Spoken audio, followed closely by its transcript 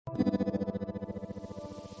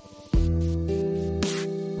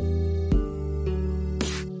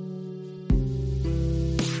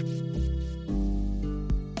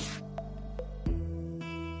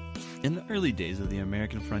early days of the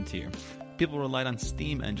American frontier, people relied on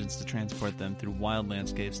steam engines to transport them through wild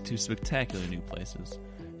landscapes to spectacular new places.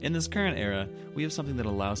 In this current era, we have something that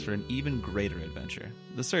allows for an even greater adventure,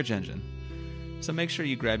 the search engine. So make sure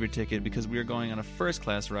you grab your ticket because we are going on a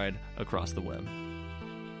first-class ride across the web.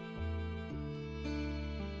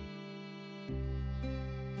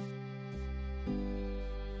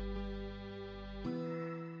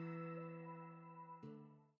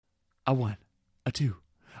 A 1, a 2,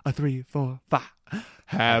 a 3, 4, 5.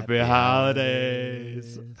 Happy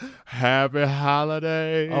holidays. Happy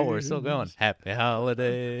holidays. Oh, we're still going. Happy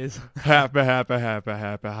holidays. Happy holiday.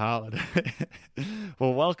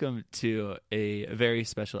 Well, welcome to a very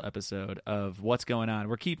special episode of What's Going On.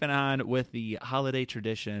 We're keeping on with the holiday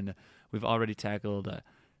tradition. We've already tackled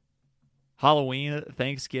Halloween,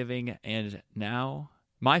 Thanksgiving, and now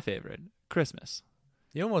my favorite, Christmas.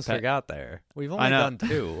 You almost forgot there. We've only done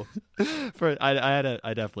 2.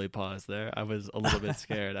 I definitely paused there. I was a little bit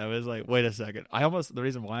scared. I was like, wait a second. The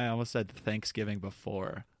reason why I almost said Thanksgiving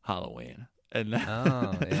before Halloween. And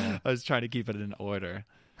yeah. I was trying to keep it in order.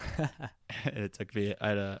 It took me, I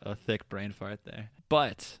had a thick brain fart there.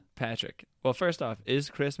 But, Patrick, well, first off, is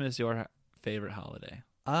Christmas your favorite holiday?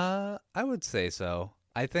 I would say so.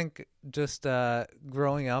 I think just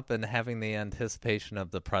growing up and having the anticipation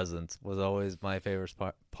of the presents was always my favorite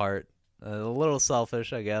part. A little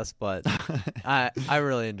selfish, I guess, but I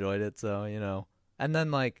really enjoyed it. So, you know. And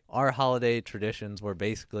then, like, our holiday traditions were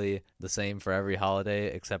basically the same for every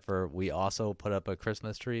holiday, except for we also put up a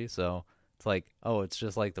Christmas tree. So it's like, oh, it's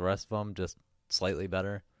just like the rest of them, just slightly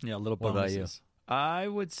better. Yeah, little bonuses. What about you? I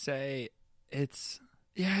would say it's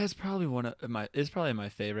probably my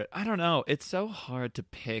favorite. I don't know. It's so hard to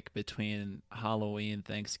pick between Halloween,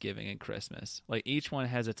 Thanksgiving, and Christmas. Like, each one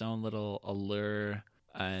has its own little allure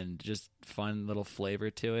and just fun little flavor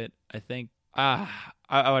to it. I think I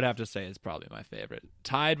would have to say it's probably my favorite.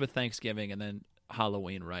 Tied with Thanksgiving and then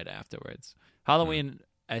Halloween right afterwards. Halloween,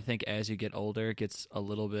 I think as you get older, gets a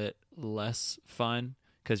little bit less fun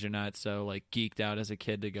because you're not so like geeked out as a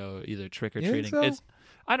kid to go either trick or treating. So?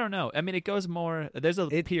 I don't know. I mean, it goes more. There's a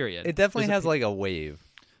period. It definitely has like a wave.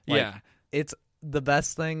 Like, yeah, it's the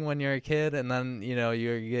best thing when you're a kid, and then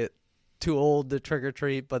you get too old to trick or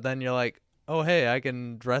treat, but then you're like, oh hey, I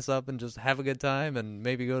can dress up and just have a good time and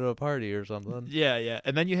maybe go to a party or something. Yeah,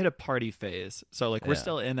 and then you hit a party phase. So like we're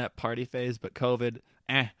still in that party phase, but COVID,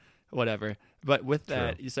 whatever. But with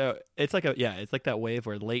that, so it's like it's like that wave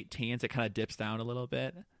where late teens it kind of dips down a little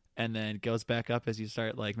bit. And then goes back up as you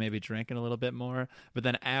start, like, maybe drinking a little bit more. But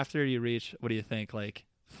then after you reach, what do you think, like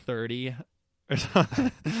 30 or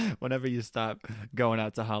something? Whenever you stop going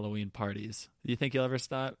out to Halloween parties. Do you think you'll ever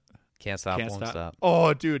stop? Can't stop, won't stop.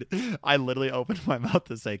 Oh, dude. I literally opened my mouth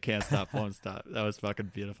to say can't stop, won't stop. That was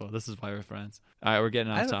fucking beautiful. This is why we're friends. All right, we're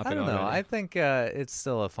getting off topic already. I don't know. I think it's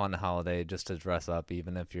still a fun holiday just to dress up,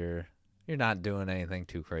 even if you're not doing anything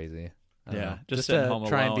too crazy. Just to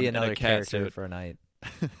try and be another character suit for a night.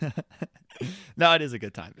 No, it is a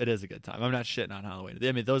good time. It is a good time. I'm not shitting on Halloween.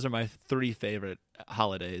 I mean, those are my 3 favorite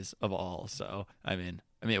holidays of all. So, I mean,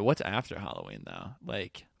 what's after Halloween though?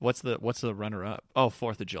 Like, what's the runner up? Oh,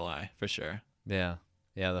 4th of July for sure. Yeah,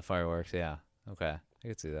 the fireworks. Yeah, okay, I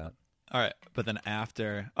could see that. All right, but then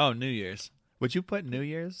after, New Year's. Would you put New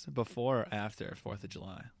Year's before or after 4th of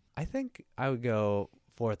July? I think I would go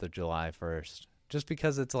 4th of July first, just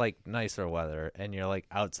because it's like nicer weather and you're like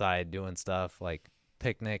outside doing stuff like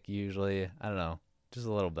picnic usually. I don't know, just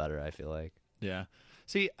a little better, I feel like. Yeah.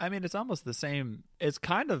 See, I mean, it's almost the same. It's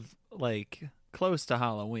kind of like close to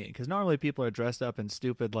Halloween because normally people are dressed up in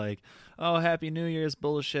stupid like, oh, Happy New Year's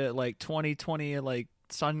bullshit, like 2020 like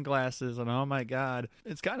sunglasses, and oh my god,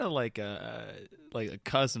 it's kind of like a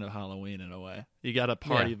cousin of Halloween in a way. You got a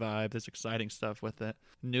party vibe. There's exciting stuff with it.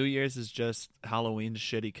 New Year's is just Halloween's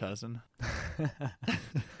shitty cousin.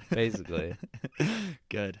 Basically.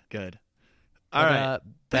 Good. All right.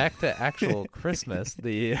 Back to actual Christmas,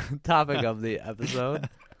 the topic of the episode.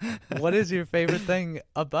 What is your favorite thing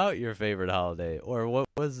about your favorite holiday? Or what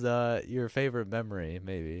was your favorite memory,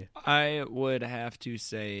 maybe? I would have to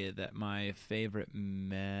say that my favorite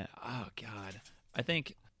I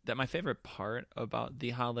think that my favorite part about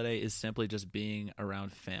the holiday is simply just being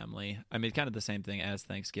around family. I mean, kind of the same thing as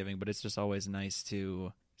Thanksgiving, but it's just always nice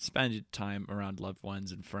to spend time around loved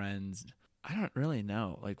ones and friends. I don't really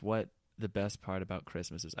know, like, what the best part about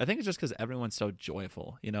Christmas is. I think it's just because everyone's so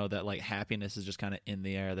joyful, that like happiness is just kind of in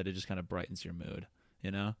the air, that it just kind of brightens your mood.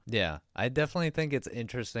 you know? Yeah, I definitely think it's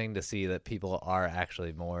interesting to see that people are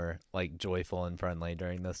actually more like joyful and friendly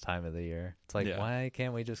during this time of the year. It's like, Yeah. why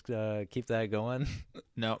can't we just keep that going?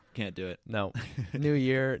 No, can't do it. No, new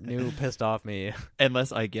year, new pissed off me.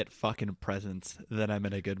 Unless I get fucking presents, then I'm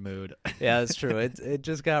in a good mood. Yeah, it's true. It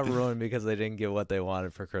just got ruined because they didn't get what they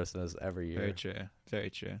wanted for Christmas every year. Very true. Very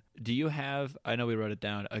true. Do you have, I know we wrote it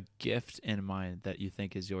down, a gift in mind that you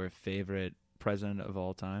think is your favorite president of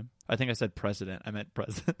all time? I think I said president. I meant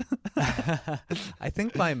president. I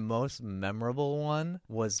think my most memorable one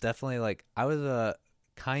was definitely like I was a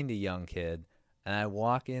kind of young kid and I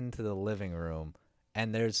walk into the living room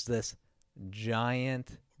and there's this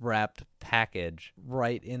giant wrapped package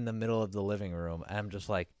right in the middle of the living room. And I'm just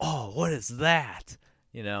like, oh, what is that?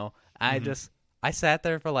 You know, I sat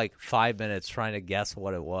there for like 5 minutes trying to guess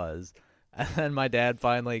what it was. And then my dad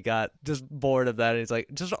finally got just bored of that. And he's like,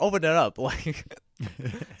 just open it up. Like,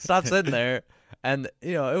 stop sitting there. And,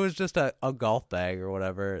 you know, it was just a golf bag or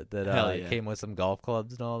whatever that came with some golf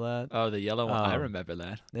clubs and all that. Oh, the yellow one. I remember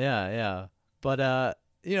that. Yeah, yeah. But,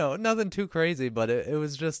 you know, nothing too crazy, but it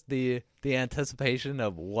was just the anticipation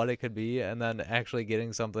of what it could be and then actually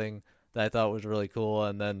getting something that I thought was really cool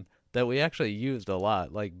and then that we actually used a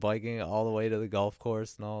lot, like biking all the way to the golf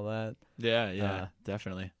course and all that. Yeah,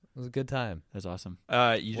 definitely. It was a good time. That's awesome.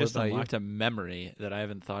 You just about unlocked a memory that I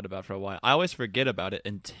haven't thought about for a while. I always forget about it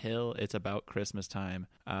until it's about Christmas time.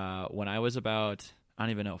 When I was about, I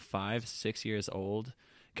don't even know, 5, 6 years old,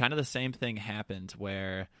 kind of the same thing happened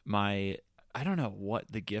where I don't know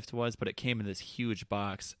what the gift was, but it came in this huge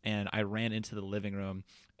box, and I ran into the living room,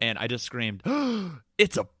 and I just screamed, oh,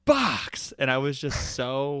 it's a box! And I was just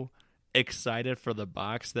so excited for the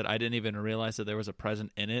box that I didn't even realize that there was a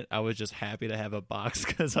present in it. I was just happy to have a box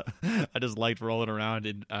because I just liked rolling around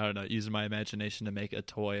and, I don't know, using my imagination to make a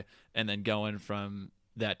toy, and then going from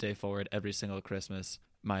that day forward every single Christmas.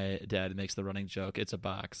 My dad makes the running joke, it's a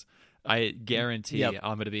box. I guarantee I'm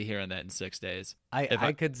going to be hearing that in 6 days.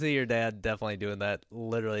 I could see your dad definitely doing that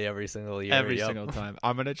literally every single year. Every single time.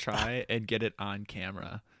 I'm going to try and get it on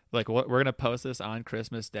camera. Like, we're going to post this on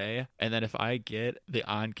Christmas Day, and then if I get the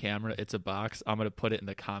on camera, it's a box, I'm going to put it in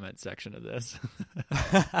the comment section of this.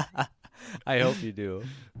 I hope you do.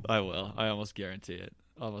 I will. I almost guarantee it.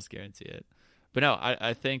 But no,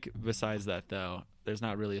 I think besides that, though, there's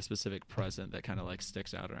not really a specific present that kind of like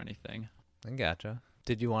sticks out or anything. I gotcha.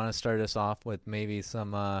 Did you want to start us off with maybe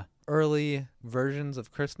some early versions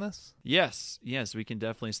of Christmas? Yes, we can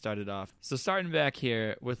definitely start it off. So starting back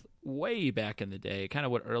here with way back in the day, kind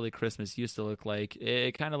of what early Christmas used to look like.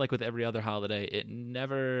 It kind of like with every other holiday, it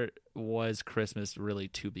never was Christmas really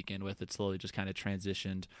to begin with. It slowly just kind of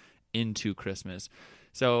transitioned into Christmas.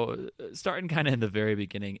 So starting kind of in the very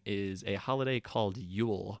beginning is a holiday called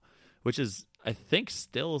Yule, which is, I think,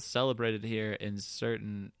 still celebrated here in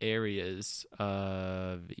certain areas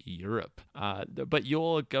of Europe. But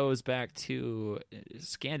Yule goes back to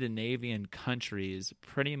Scandinavian countries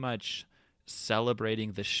pretty much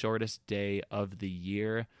celebrating the shortest day of the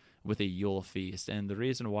year with a Yule feast. And the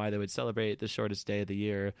reason why they would celebrate the shortest day of the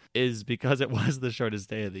year is because it was the shortest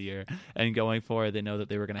day of the year. And going forward, they know that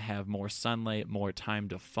they were going to have more sunlight, more time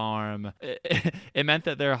to farm. It meant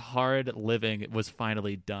that their hard living was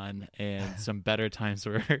finally done and some better times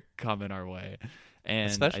were coming our way.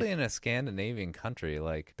 And especially in a Scandinavian country,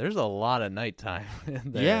 like there's a lot of nighttime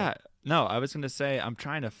in there. Yeah. No, I was going to say, I'm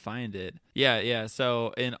trying to find it. Yeah.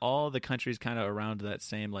 So in all the countries kind of around that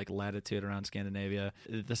same like latitude around Scandinavia,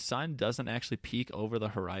 the sun doesn't actually peak over the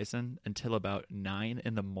horizon until about 9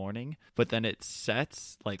 in the morning, but then it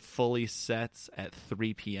sets, like fully sets at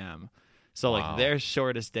 3 p.m. So like their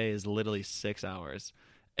shortest day is literally 6 hours.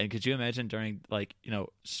 And could you imagine during like, you know,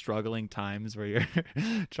 struggling times where you're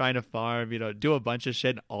trying to farm, you know, do a bunch of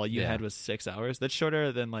shit and all you had was 6 hours? That's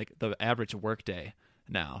shorter than like the average work day.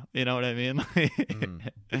 Now, you know what I mean?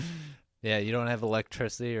 Yeah, you don't have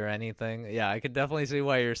electricity or anything. Yeah, I could definitely see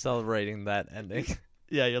why you're celebrating that ending.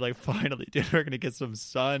 Yeah, you're like, finally, dude, we're going to get some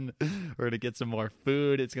sun. We're going to get some more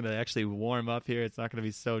food. It's going to actually warm up here. It's not going to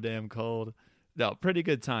be so damn cold. No, pretty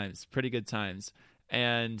good times.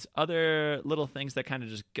 And other little things that kind of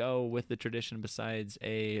just go with the tradition besides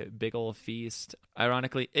a big old feast,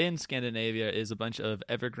 ironically, in Scandinavia is a bunch of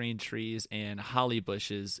evergreen trees and holly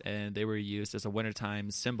bushes, and they were used as a wintertime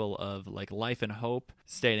symbol of like life and hope,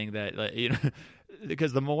 stating that, like, you know,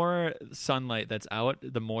 because the more sunlight that's out,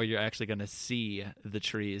 the more you're actually going to see the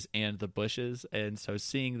trees and the bushes. And so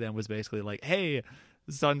seeing them was basically like, hey,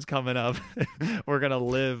 the sun's coming up. We're going to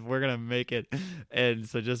live. We're going to make it. And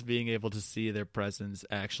so just being able to see their presence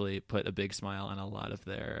actually put a big smile on a lot of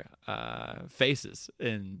their faces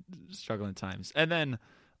in struggling times. And then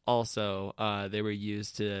Also, they were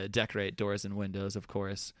used to decorate doors and windows, of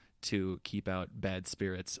course, to keep out bad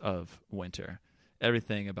spirits of winter.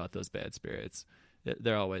 Everything about those bad spirits,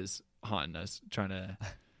 they're always haunting us, trying to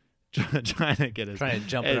trying to get us, Trying to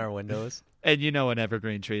jump in our windows. And you know, an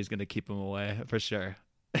evergreen tree is going to keep them away for sure.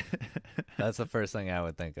 That's the first thing I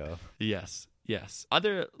would think of. Yes. Yes.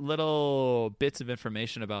 Other little bits of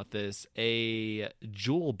information about this: a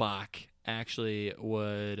Jule Bach actually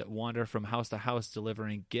would wander from house to house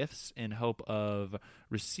delivering gifts in hope of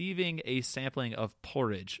receiving a sampling of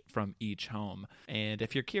porridge from each home. And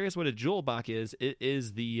if you're curious what a Jule Bach is, it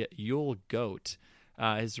is the Yule goat.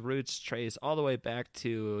 His roots trace all the way back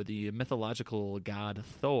to the mythological god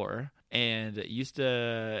Thor, and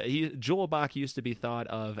Jule Bach used to be thought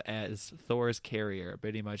of as Thor's carrier,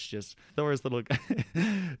 pretty much just Thor's little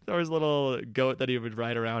goat that he would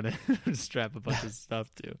ride around and strap a bunch of stuff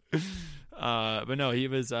to. But no, he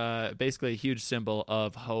was basically a huge symbol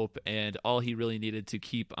of hope, and all he really needed to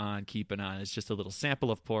keep on keeping on is just a little sample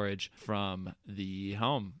of porridge from the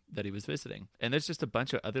home that he was visiting. And there's just a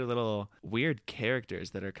bunch of other little weird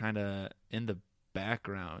characters that are kind of in the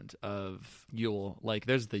background of Yule. Like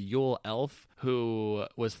there's the Yule elf, who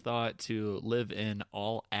was thought to live in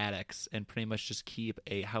all attics and pretty much just keep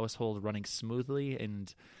a household running smoothly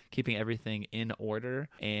and keeping everything in order.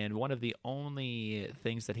 And one of the only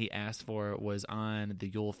things that he asked for was on the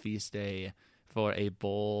Yule feast day for a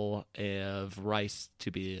bowl of rice to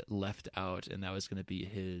be left out, and that was going to be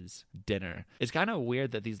his dinner. It's kind of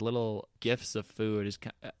weird that these little gifts of food is,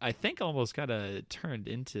 I think, almost kind of turned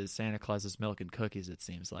into Santa Claus's milk and cookies, it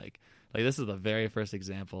seems like. Like, this is the very first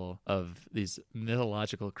example of these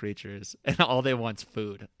mythological creatures, and all they want's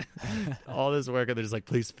food. All this work, and they're just like,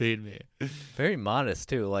 please feed me. Very modest,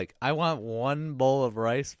 too. Like, I want one bowl of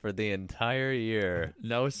rice for the entire year.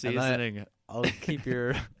 No seasoning. I'll keep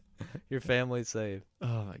your family safe.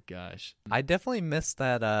 Oh, my gosh. I definitely missed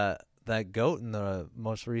that goat in the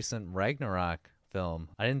most recent Ragnarok film.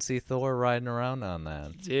 I didn't see Thor riding around on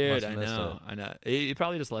that. Dude, I know. He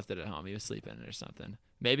probably just left it at home. He was sleeping or something.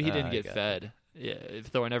 Maybe he didn't get fed. Yeah,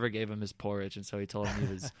 Thor never gave him his porridge, and so he told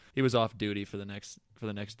him he was off duty for the next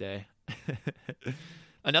day.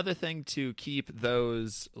 Another thing to keep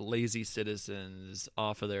those lazy citizens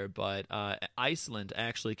off of their butt, Iceland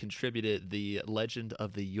actually contributed the legend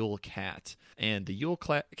of the Yule cat. And the Yule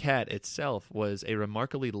cat itself was a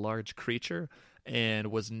remarkably large creature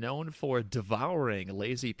and was known for devouring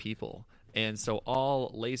lazy people. And so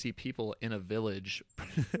all lazy people in a village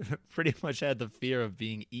pretty much had the fear of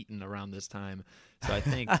being eaten around this time. So I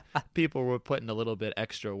think people were putting a little bit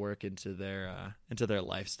extra work into their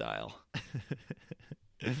lifestyle.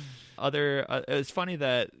 It's funny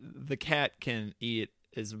that the cat can eat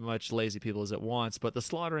as much lazy people as it wants, but the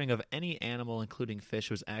slaughtering of any animal, including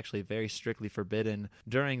fish, was actually very strictly forbidden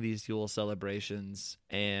during these Yule celebrations.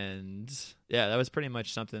 And yeah, that was pretty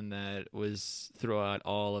much something that was throughout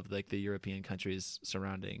all of like the European countries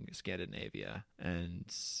surrounding Scandinavia. And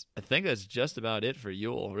I think that's just about it for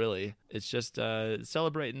Yule, really. It's just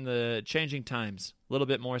celebrating the changing times. A little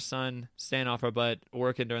bit more sun, staying off our butt,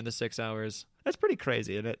 working during the 6 hours. That's pretty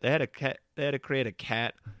crazy, isn't it? They had to create a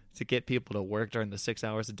cat to get people to work during the 6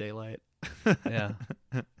 hours of daylight. Yeah.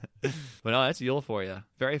 But no, that's Yule for you.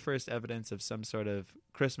 Very first evidence of some sort of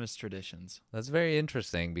Christmas traditions. That's very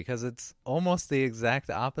interesting because it's almost the exact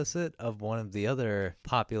opposite of one of the other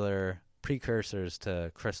popular precursors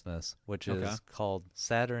to Christmas, which is called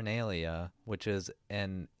Saturnalia, which is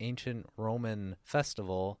an ancient Roman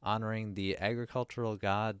festival honoring the agricultural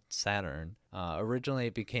god Saturn. Originally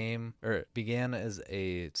it began as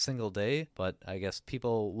a single day, but I guess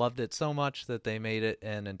people loved it so much that they made it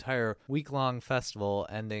an entire week-long festival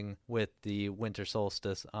ending with the winter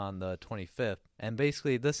solstice on the 25th. And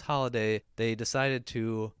basically this holiday, they decided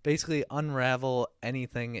to basically unravel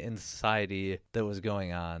anything in society that was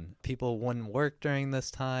going on. People wouldn't work during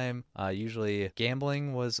this time. Usually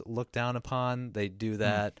gambling was looked down upon. They'd do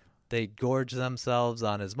that. They'd gorge themselves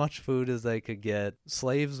on as much food as they could get.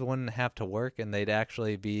 Slaves wouldn't have to work, and they'd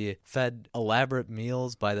actually be fed elaborate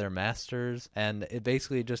meals by their masters. And it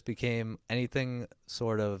basically just became anything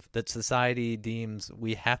sort of that society deems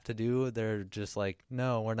we have to do. They're just like,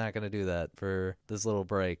 no, we're not going to do that for this little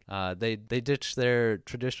break. They ditched their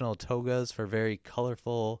traditional togas for very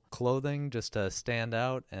colorful clothing just to stand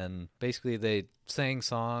out. And basically they sang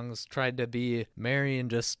songs, tried to be merry and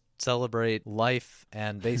just celebrate life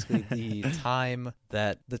and basically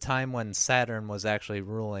the time when Saturn was actually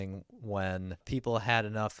ruling, when people had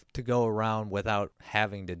enough to go around without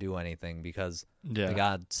having to do anything because the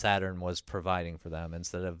god Saturn was providing for them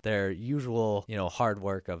instead of their usual, hard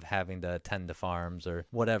work of having to tend to farms or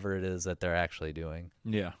whatever it is that they're actually doing.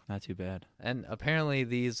 Yeah, not too bad. And apparently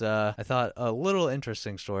these, I thought a little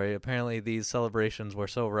interesting story, apparently these celebrations were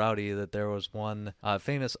so rowdy that there was one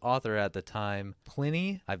famous author at the time,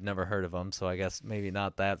 Pliny. I've never heard of him, so I guess maybe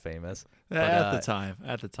not that famous. But, at the time,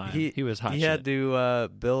 he was hot He shit. had to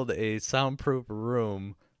build a soundproof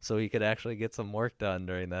room so he could actually get some work done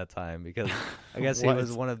during that time because I guess he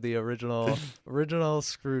was one of the original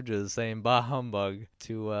Scrooges saying "Bah humbug"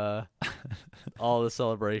 to all the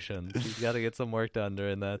celebrations. He's got to get some work done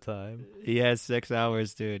during that time. He has 6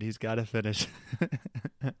 hours, dude. He's got to finish.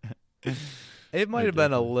 It might have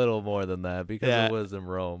been a little more than that because it was in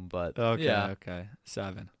Rome, but okay,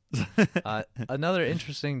 7. Another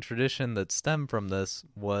interesting tradition that stemmed from this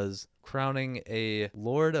was crowning a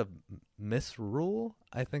Lord of Misrule.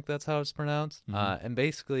 I think that's how it's pronounced. Mm-hmm. And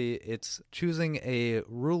basically, it's choosing a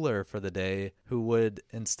ruler for the day who would,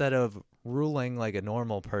 instead of ruling like a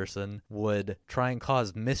normal person, would try and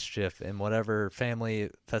cause mischief in whatever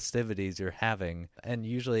family festivities you're having. And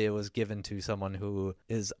usually it was given to someone who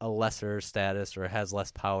is a lesser status or has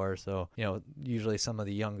less power. So, usually some of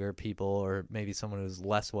the younger people or maybe someone who's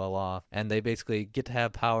less well off. And they basically get to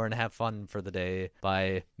have power and have fun for the day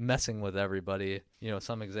by messing with everybody.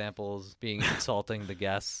 Some examples being insulting the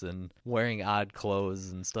guests and wearing odd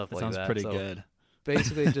clothes and stuff like that. Sounds pretty good.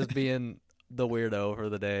 Basically just being the weirdo for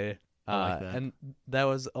the day. I like that. And that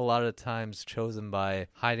was a lot of times chosen by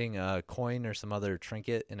hiding a coin or some other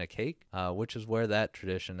trinket in a cake, which is where that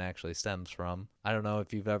tradition actually stems from. I don't know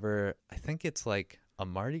if you've ever, I think it's like a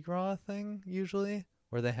Mardi Gras thing usually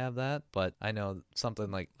where they have that, but I know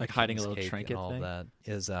something like hiding a King's little cake trinket and all thing? that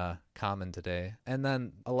is common today. And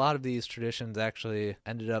then a lot of these traditions actually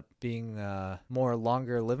ended up being more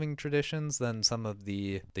longer living traditions than some of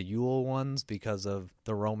the Yule ones because of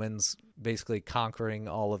the Romans basically conquering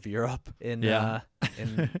all of Europe in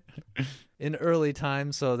early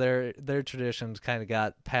times. So their traditions kind of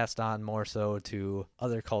got passed on more so to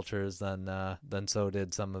other cultures than so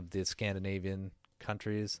did some of the Scandinavian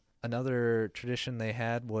countries. Another tradition they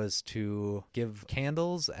had was to give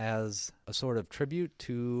candles as a sort of tribute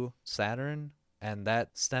to Saturn, and that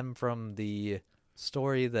stemmed from the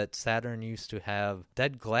story that Saturn used to have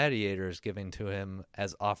dead gladiators given to him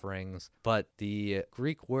as offerings, but the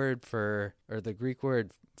Greek word phota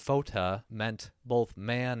meant both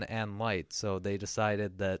man and light, so they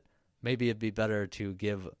decided that maybe it'd be better to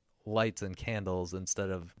give lights and candles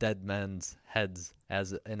instead of dead men's heads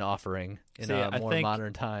as an offering in a more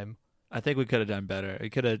modern time. I think we could have done better.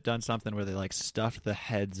 We could have done something where they stuffed the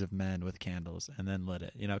heads of men with candles and then lit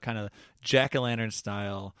it. Kind of jack-o'-lantern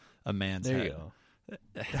style, a man's head. There you go.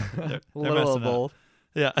 they're a little of both.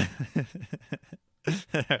 Yeah.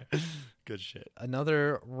 Good shit.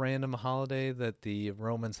 Another random holiday that the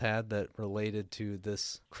Romans had that related to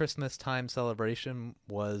this Christmas time celebration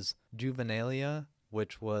was Juvenalia,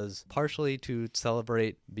 which was partially to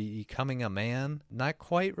celebrate becoming a man, not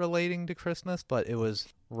quite relating to Christmas, but it was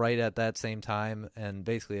right at that same time and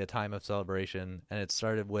basically a time of celebration. And it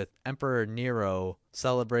started with Emperor Nero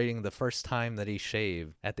celebrating the first time that he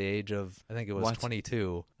shaved at the age of, I think it was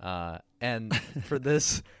 22. And for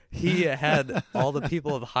this, he had all the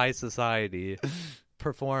people of high society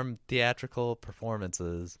perform theatrical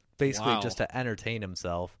performances, basically just to entertain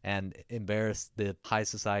himself and embarrass the high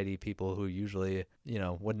society people who usually,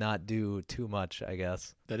 would not do too much, I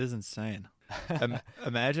guess. That is insane.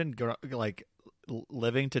 Imagine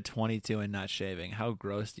living to 22 and not shaving. How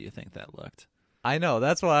gross do you think that looked? I know.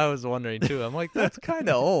 That's what I was wondering, too. I'm like, that's kind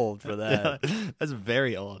of old for that. Yeah, that's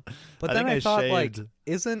very old. But then I thought,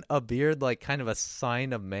 isn't a beard, kind of a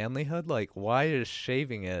sign of manlyhood? Why is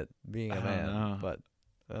shaving it being a man? Know. But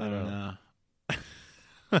I don't know.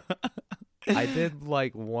 I did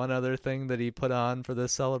one other thing that he put on for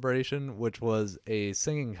this celebration, which was a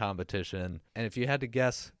singing competition. And if you had to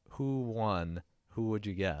guess who won, who would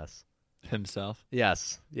you guess? Himself?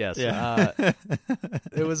 Yes. Yeah.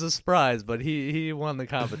 It was a surprise, but he won the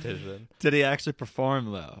competition. Did he actually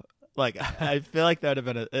perform, though? I feel like that would have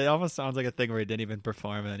been it almost sounds like a thing where he didn't even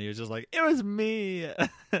perform and he was just like, it was me.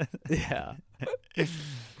 Yeah.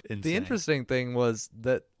 Insane. The interesting thing was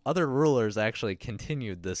that other rulers actually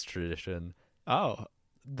continued this tradition. Oh.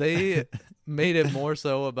 they made it more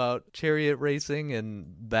so about chariot racing and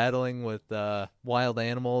battling with wild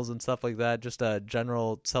animals and stuff like that, just a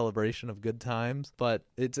general celebration of good times. But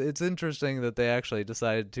it's interesting that they actually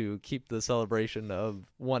decided to keep the celebration of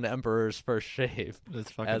one emperor's first shave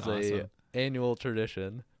That's fucking as awesome. a annual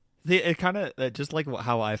tradition. See, it kind of just like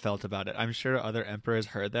how I felt about it. I'm sure other emperors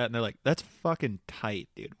heard that and they're like, "That's fucking tight,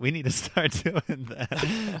 dude. We need to start doing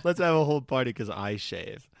that. Let's have a whole party because I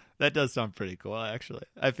shave." That does sound pretty cool, actually.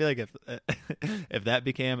 I feel like if that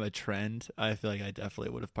became a trend, I feel like I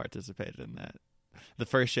definitely would have participated in that. The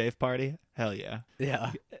first shave party, hell yeah.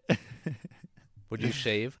 Yeah. Would you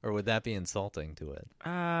shave, or would that be insulting to it?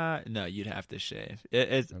 No, you'd have to shave.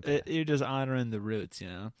 Okay. You're just honoring the roots, you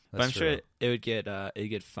know. But That's I'm sure true. it would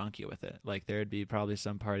get funky with it. Like there'd be probably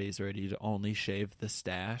some parties where you'd only shave the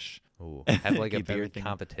stash. Ooh, have like a Keep beard everything-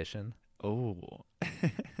 competition. Oh,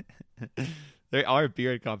 there are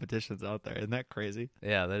beard competitions out there. Isn't that crazy?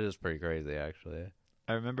 Yeah, that is pretty crazy, actually.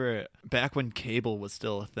 I remember back when cable was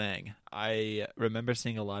still a thing. I remember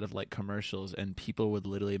seeing a lot of like commercials and people would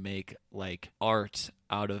literally make like art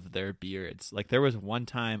out of their beards. Like there was one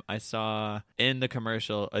time I saw in the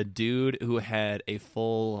commercial a dude who had a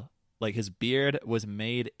full like his beard was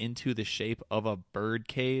made into the shape of a bird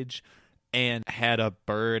cage and had a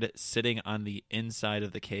bird sitting on the inside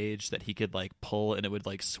of the cage that he could like pull and it would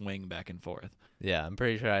like swing back and forth. Yeah, I'm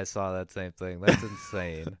pretty sure I saw that same thing. That's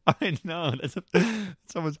insane. I know. That's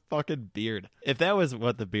someone's fucking beard. If that was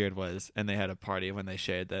what the beard was and they had a party when they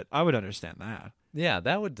shaved that, I would understand that. Yeah,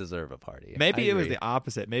 that would deserve a party. Maybe I it was agree. the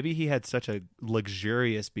opposite. Maybe he had such a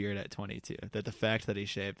luxurious beard at 22 that the fact that he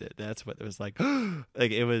shaved it, that's what it was like.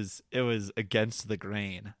 Like it was against the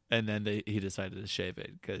grain. And then he decided to shave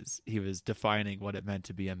it because he was defining what it meant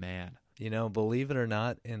to be a man. You know, believe it or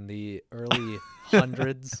not, in the early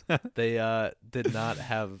hundreds, they did not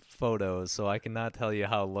have photos, so I cannot tell you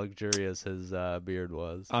how luxurious his beard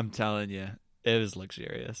was. I'm telling you, it was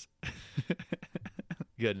luxurious.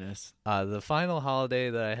 Goodness. The final holiday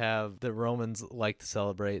that I have the Romans like to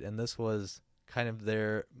celebrate, and this was kind of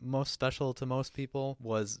their most special to most people,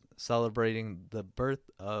 was celebrating the birth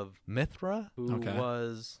of Mithra, who Okay.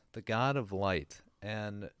 was the god of light.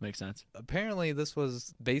 And Makes sense. apparently this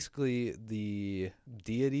was basically the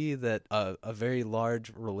deity that a very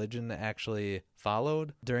large religion actually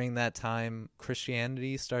followed. During that time,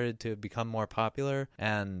 Christianity started to become more popular,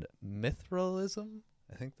 and Mithralism,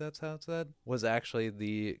 I think that's how it's said, was actually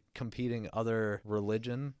the competing other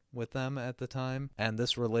religion with them at the time. And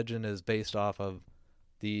this religion is based off of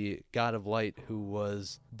the god of light, who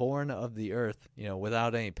was born of the earth, you know,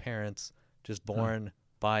 without any parents, just born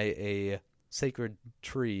by a sacred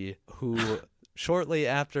tree, who shortly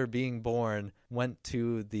after being born went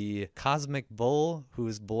to the cosmic bull,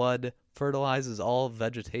 whose blood fertilizes all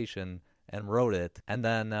vegetation, and wrote it. And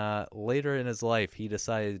then later in his life, he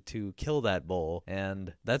decided to kill that bull.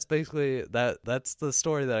 And that's basically that's the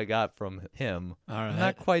story that I got from him. All I'm right.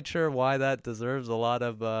 not quite sure why that deserves a lot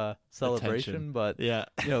of celebration, Attention. but Yeah.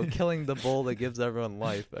 you know, killing the bull that gives everyone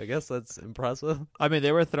life, I guess that's impressive. I mean,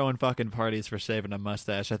 they were throwing fucking parties for shaving a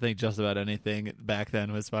mustache. I think just about anything back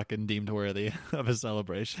then was fucking deemed worthy of a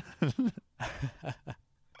celebration.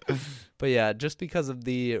 But yeah, just because of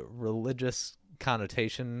the religious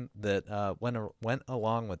connotation that went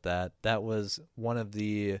along with that, that was one of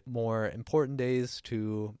the more important days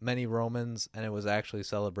to many Romans, and it was actually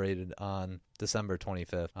celebrated on December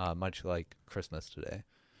 25th, much like Christmas today.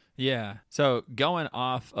 Yeah. So going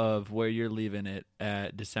off of where you're leaving it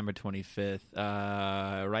at December 25th,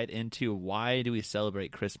 right into why do we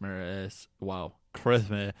celebrate Christmas? Wow.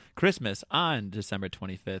 Christmas on December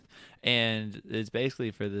 25th, and it's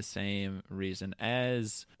basically for the same reason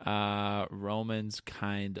as Romans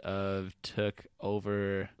kind of took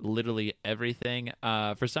over literally everything.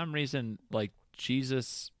 For some reason, like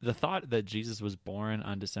Jesus, the thought that Jesus was born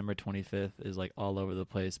on December 25th is like all over the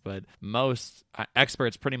place, but most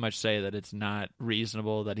experts pretty much say that it's not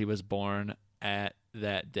reasonable that he was born at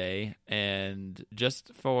that day. And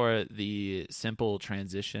just for the simple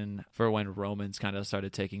transition for when Romans kind of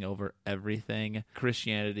started taking over everything,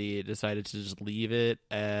 Christianity decided to just leave it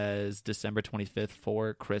as December 25th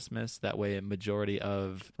for Christmas. That way a majority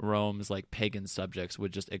of Rome's like pagan subjects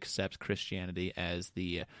would just accept Christianity as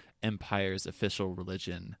the empire's official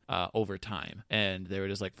religion over time. And they were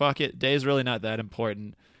just like, fuck it, day's really not that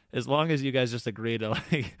important. As long as you guys just agree to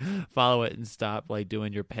like follow it and stop like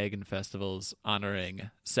doing your pagan festivals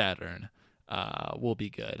honoring Saturn, we'll be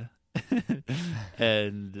good.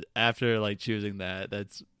 And after like choosing that,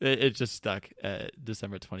 it just stuck at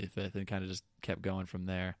December 25th and kind of just kept going from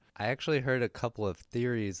there. I actually heard a couple of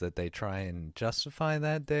theories that they try and justify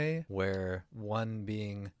that day, where one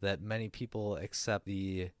being that many people accept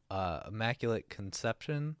the Immaculate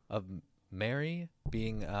Conception of Mary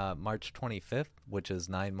being March 25th, which is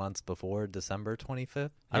 9 months before December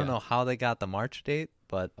 25th. I don't know how they got the March date,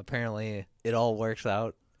 but apparently it all works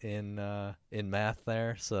out in math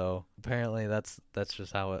there. So apparently that's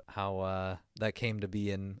just how that came to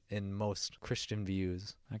be in most Christian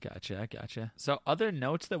views. I gotcha. So other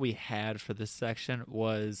notes that we had for this section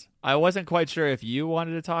was, I wasn't quite sure if you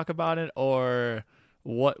wanted to talk about it or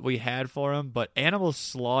what we had for them, but animal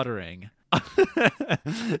slaughtering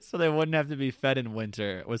so they wouldn't have to be fed in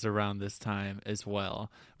winter was around this time as well.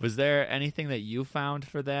 Was there anything that you found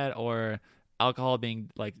for that, or alcohol being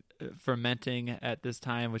like fermenting at this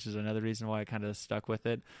time, which is another reason why I kind of stuck with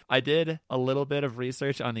it? I did a little bit of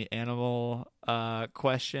research on the animal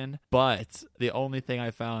question, but the only thing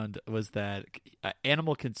I found was that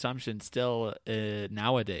animal consumption still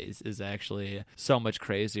nowadays is actually so much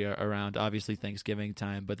crazier around obviously Thanksgiving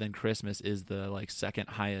time, but then Christmas is the like second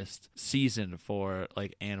highest season for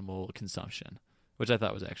like animal consumption, which I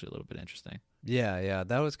thought was actually a little bit interesting. Yeah,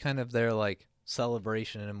 that was kind of their like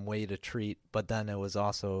celebration and way to treat, but then it was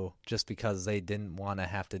also just because they didn't want to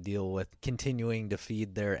have to deal with continuing to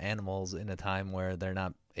feed their animals in a time where they're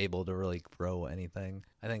not able to really grow anything.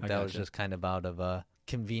 I think that was just kind of out of a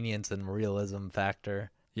convenience and realism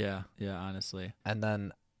factor. Yeah, honestly. And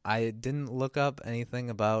then I didn't look up anything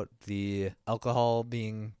about the alcohol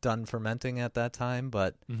being done fermenting at that time,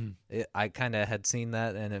 but I kind of had seen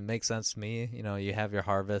that, and it makes sense to me. You know, you have your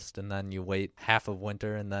harvest, and then you wait half of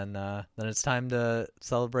winter, and then it's time to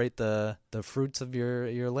celebrate the fruits of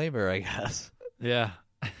your labor, I guess. Yeah.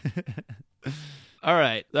 All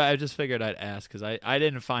right. I just figured I'd ask because I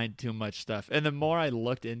didn't find too much stuff. And the more I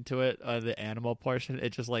looked into it, the animal portion,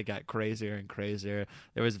 it just like got crazier and crazier.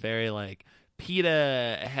 There was very like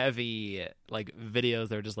PETA heavy like videos.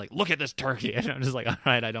 They were just like, look at this turkey, and I'm just like, all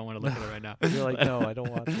right, I don't want to look at it right now. You're like, no, I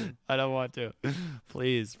don't want to. I don't want to.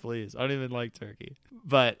 Please, I don't even like turkey.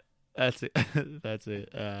 But that's it. That's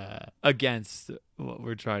it. Against what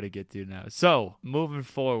we're trying to get to now. So moving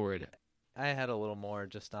forward, I had a little more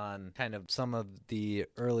just on kind of some of the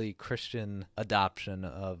early Christian adoption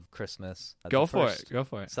of Christmas. Go for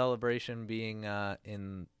it. Celebration being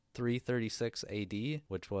in 336 AD,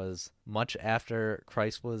 which was much after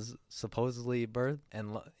Christ was supposedly birthed.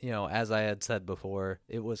 And, you know, as I had said before,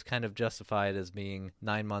 it was kind of justified as being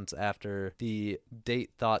 9 months after the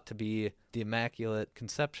date thought to be the Immaculate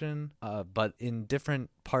Conception. But in different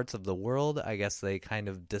parts of the world, I guess they kind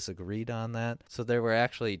of disagreed on that. So there were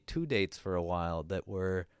actually two dates for a while that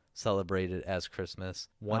were celebrated as Christmas,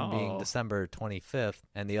 one being December 25th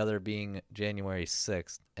and the other being January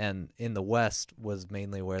 6th. And in the West was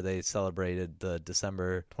mainly where they celebrated the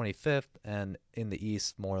December 25th, and in the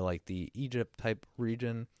East, more like the Egypt type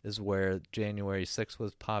region, is where January 6th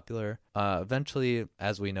was popular. Eventually,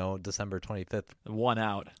 as we know, December 25th won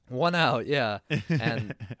out, yeah.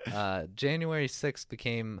 And January 6th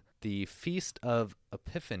became the Feast of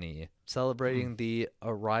Epiphany, celebrating the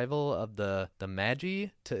arrival of the Magi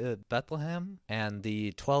to Bethlehem, and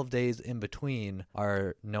the 12 days in between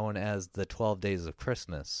are known as the 12 days of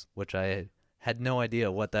Christmas, which I had no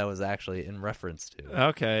idea what that was actually in reference to.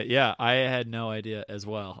 Okay, yeah, I had no idea as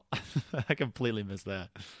well. I completely missed that.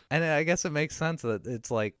 And I guess it makes sense that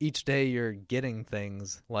it's like each day you're getting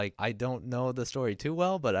things. Like, I don't know the story too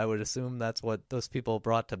well, but I would assume that's what those people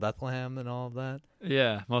brought to Bethlehem and all of that.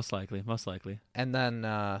 Yeah, most likely. And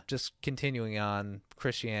then just continuing on,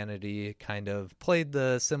 Christianity kind of played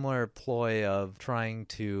the similar ploy of trying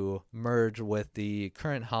to merge with the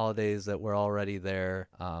current holidays that were already there,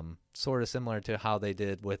 sort of similar to how they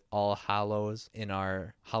did with All Hallows in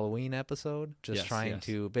our Halloween episode, just trying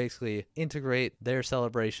to basically integrate their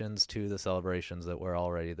celebrations to the celebrations that were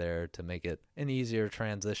already there to make it an easier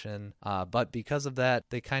transition. But because of that,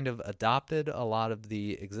 they kind of adopted a lot of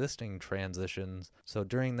the existing transitions. So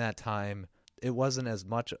during that time, it wasn't as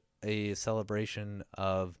much a celebration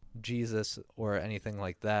of Jesus or anything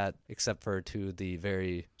like that, except for to the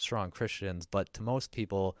very strong Christians. But to most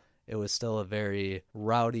people, it was still a very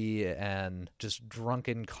rowdy and just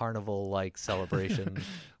drunken carnival-like celebration,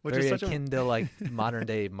 very akin to like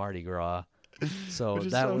modern-day Mardi Gras. So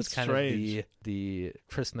that was kind of the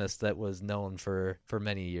Christmas that was known for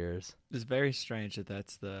many years. It's very strange that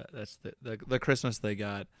that's the Christmas they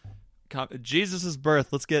got. Jesus' birth.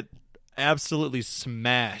 Let's get absolutely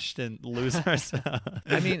smashed and lose ourselves.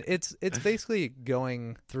 I mean, it's basically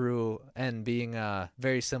going through and being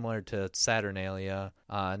very similar to Saturnalia.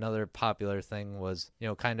 Another popular thing was,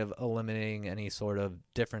 kind of eliminating any sort of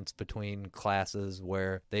difference between classes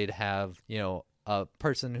where they'd have, a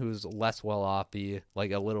person who's less well off be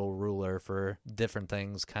like a little ruler for different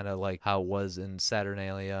things, kind of like how it was in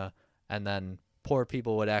Saturnalia, and then poor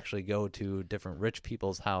people would actually go to different rich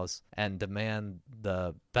people's house and demand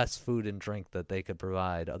the best food and drink that they could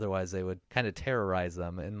provide. Otherwise, they would kind of terrorize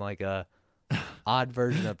them in like a odd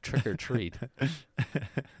version of trick or treat.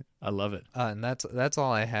 I love it. And that's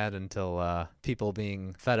all I had until people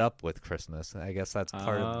being fed up with Christmas. I guess that's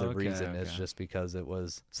part of the reason is just because it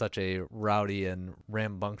was such a rowdy and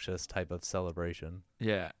rambunctious type of celebration.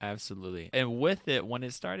 Yeah, absolutely. And with it, when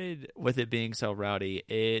it started with it being so rowdy,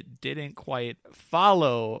 it didn't quite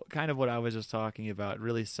follow kind of what I was just talking about,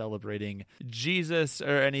 really celebrating Jesus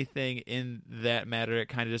or anything in that matter. It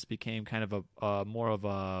kind of just became kind of a more of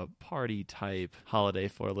a party type holiday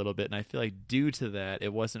for a little bit. And I feel like due to that,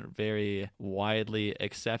 it wasn't very widely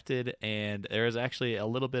accepted. And there was actually a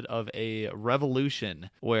little bit of a revolution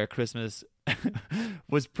where Christmas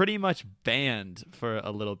was pretty much banned for a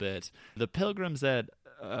little bit. The pilgrims that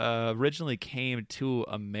originally came to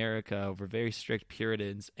America were very strict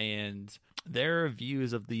Puritans, and their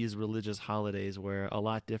views of these religious holidays were a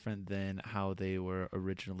lot different than how they were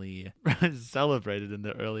originally celebrated in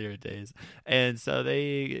the earlier days. And so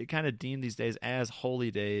they kind of deemed these days as holy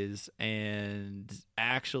days and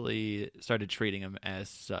actually started treating them as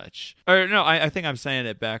such. Or no, I think I'm saying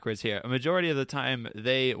it backwards here. A majority of the time,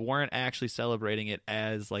 they weren't actually celebrating it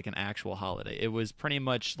as like an actual holiday. It was pretty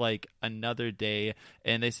much like another day,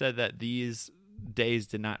 and they said that these days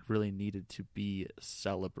did not really needed to be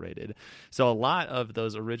celebrated. So a lot of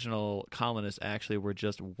those original colonists actually were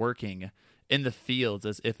just working in the fields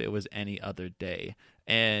as if it was any other day.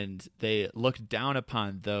 And they looked down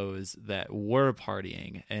upon those that were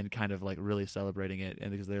partying and kind of like really celebrating it.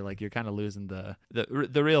 And because they're like, you're kind of losing the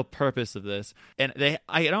real purpose of this. And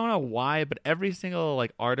I don't know why, but every single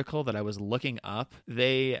like article that I was looking up,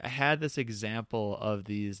 they had this example of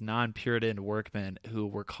these non-Puritan workmen who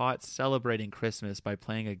were caught celebrating Christmas by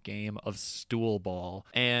playing a game of stool ball.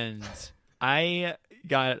 And I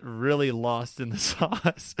got really lost in the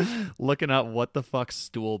sauce looking up what the fuck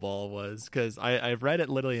stool ball was, because I read it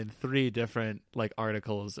literally in 3 different like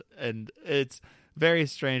articles, and it's very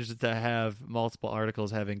strange to have multiple articles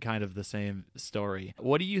having kind of the same story.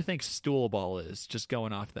 What do you think stool ball is, just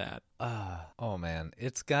going off that? Oh man,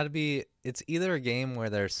 it's either a game where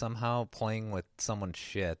they're somehow playing with someone's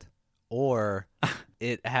shit, or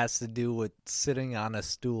it has to do with sitting on a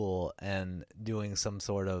stool and doing some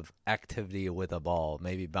sort of activity with a ball,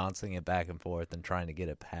 maybe bouncing it back and forth and trying to get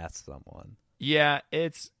it past someone. Yeah,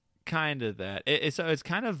 it's kind of that. So it's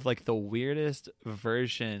kind of like the weirdest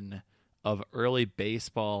version of early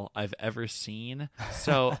baseball I've ever seen.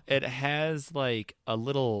 So it has like a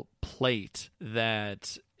little plate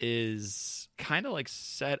that is kind of like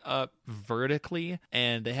set up vertically,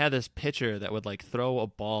 and they had this pitcher that would like throw a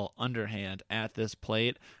ball underhand at this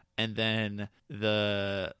plate, and then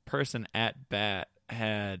the person at bat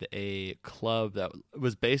had a club that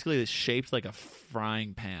was basically shaped like a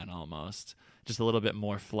frying pan almost, just a little bit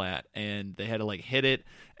more flat, and they had to like hit it,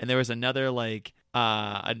 and there was another like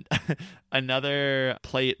another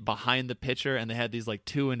plate behind the pitcher, and they had these like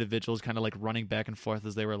 2 individuals kind of like running back and forth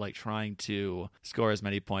as they were like trying to score as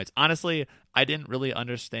many points. Honestly, I didn't really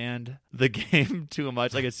understand the game too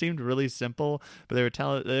much. Like, it seemed really simple, but they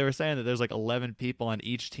were saying that there's like 11 people on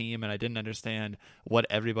each team, and I didn't understand what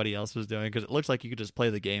everybody else was doing, because it looks like you could just play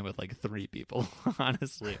the game with like 3 people.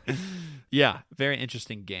 Honestly, yeah, very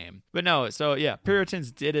interesting game. But no, so yeah,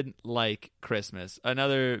 Puritans didn't like Christmas.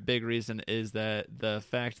 Another big reason is that the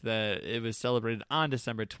fact that it was celebrated on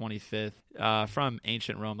December 25th from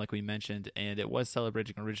ancient Rome, like we mentioned, and it was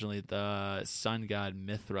celebrating originally the sun god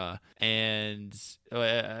Mithra. And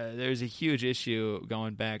there's a huge issue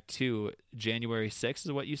going back to January 6th,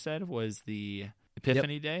 is what you said was the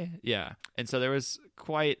Epiphany Day? Yeah. And so there was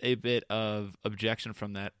quite a bit of objection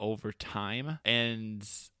from that over time. And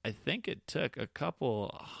I think it took a couple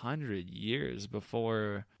 100 years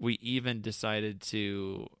before we even decided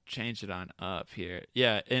to change it on up here.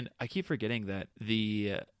 Yeah. And I keep forgetting that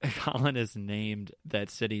the colonists named that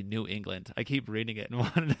city New England. I keep reading it and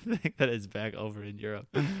wanted to think that it's back over in Europe,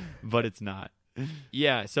 but it's not.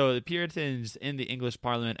 Yeah, so the Puritans in the English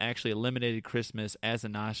Parliament actually eliminated Christmas as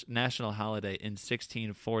a national holiday in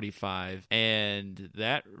 1645, and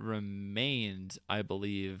that remained, I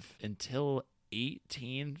believe, until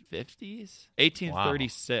 1850s?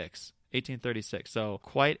 1836. Wow. 1836. So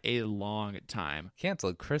quite a long time.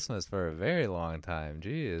 Canceled Christmas for a very long time.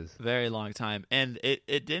 Jeez. Very long time. And it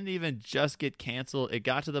didn't even just get canceled. It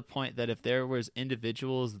got to the point that if there was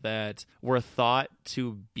individuals that were thought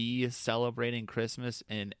to be celebrating Christmas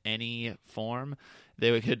in any form,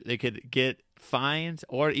 they could get fined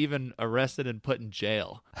or even arrested and put in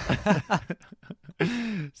jail.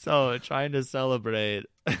 So trying to celebrate.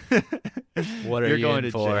 What are You're you going in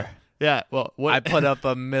to for? jail. Yeah, well, what I put up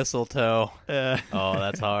a mistletoe. Oh,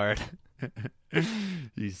 that's hard.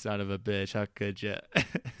 you son of a bitch! How could you?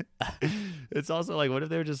 It's also like, what if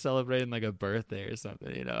they were just celebrating like a birthday or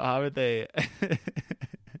something? You know, how would they?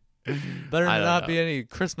 Better not be any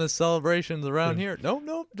Christmas celebrations around here.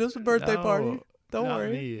 Nope, just a birthday party. Don't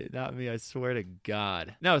worry. Not me. I swear to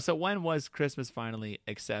God. No. So when was Christmas finally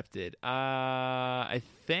accepted? I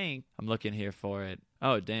think I'm looking here for it.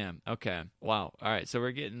 Oh, damn. Okay. Wow. All right. So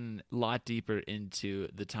we're getting a lot deeper into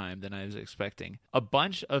the time than I was expecting. A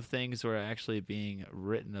bunch of things were actually being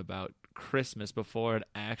written about Christmas before it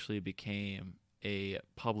actually became a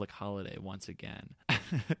public holiday once again.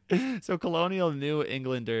 So colonial New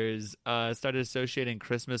Englanders started associating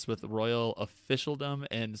Christmas with royal officialdom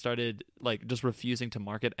and started like just refusing to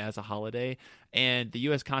mark it as a holiday. And the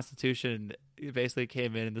U.S. Constitution basically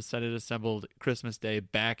came in and the Senate assembled Christmas Day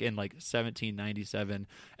back in like 1797.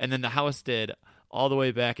 And then the House did all the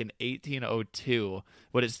way back in 1802,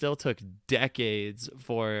 but it still took decades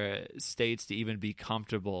for states to even be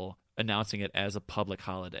comfortable announcing it as a public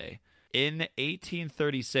holiday. In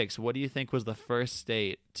 1836, what do you think was the first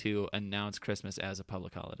state to announce Christmas as a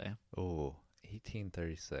public holiday? Oh,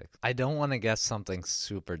 1836. I don't want to guess something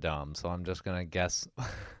super dumb, so I'm just going to guess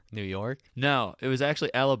New York? No, it was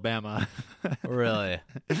actually Alabama. Really?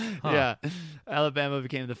 Huh. Yeah. Alabama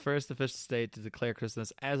became the first official state to declare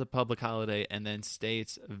Christmas as a public holiday, and then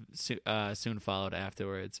states soon followed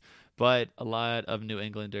afterwards. But a lot of New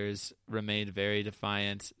Englanders remained very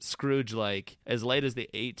defiant. Scrooge-like. As late as the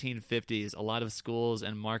 1850s, a lot of schools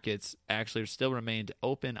and markets actually still remained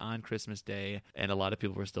open on Christmas Day, and a lot of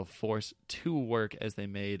people were still forced to work as they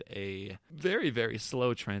made a very, very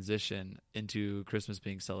slow transition into Christmas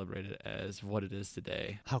being celebrated as what it is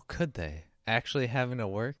today. How could they? Actually having to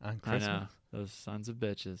work on Christmas? I know. Those sons of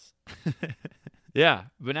bitches. Yeah,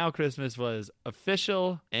 but now Christmas was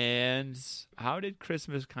official, and how did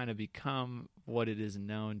Christmas kind of become what it is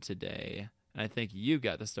known today? And I think you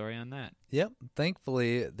got the story on that. Yep.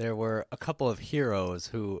 Thankfully, there were a couple of heroes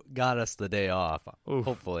who got us the day off,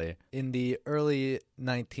 hopefully. In the early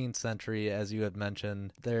 19th century, as you had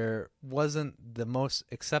mentioned, there wasn't the most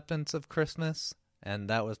acceptance of Christmas. And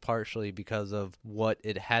that was partially because of what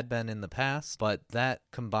it had been in the past. But that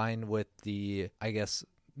combined with the, I guess,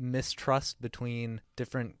 mistrust between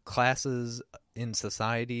different classes in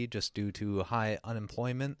society just due to high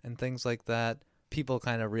unemployment and things like that, people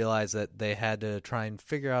kind of realized that they had to try and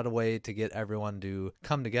figure out a way to get everyone to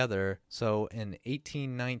come together. So in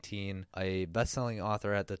 1819, a best-selling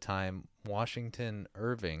author at the time, Washington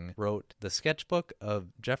Irving, wrote The Sketchbook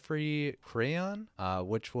of Geoffrey Crayon,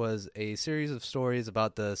 which was a series of stories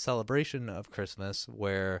about the celebration of Christmas,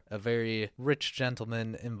 where a very rich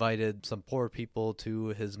gentleman invited some poor people to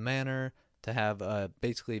his manor to have a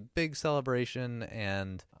basically big celebration,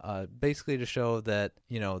 and basically to show that,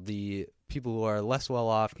 you know, the people who are less well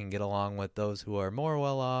off can get along with those who are more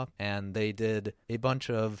well off. And they did a bunch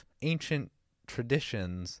of ancient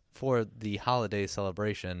traditions for the holiday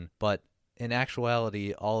celebration, but in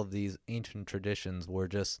actuality, all of these ancient traditions were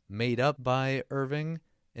just made up by Irving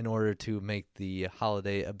in order to make the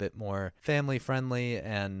holiday a bit more family-friendly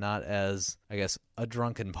and not as, I guess, a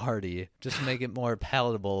drunken party. Just to make it more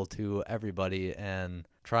palatable to everybody and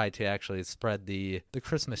try to actually spread the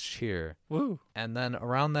Christmas cheer. Woo! And then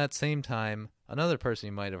around that same time, another person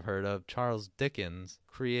you might have heard of, Charles Dickens,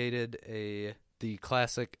 created the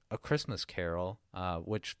classic A Christmas Carol,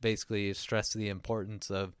 which basically stressed the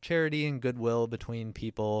importance of charity and goodwill between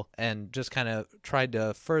people and just kind of tried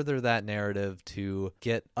to further that narrative to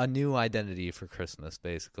get a new identity for Christmas,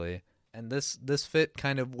 basically. And this fit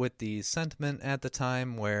kind of with the sentiment at the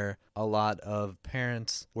time where a lot of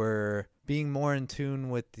parents were being more in tune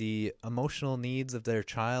with the emotional needs of their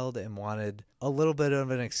child and wanted a little bit of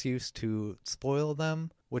an excuse to spoil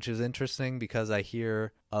them, which is interesting because I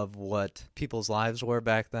hear of what people's lives were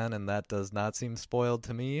back then, and that does not seem spoiled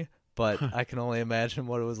to me, but I can only imagine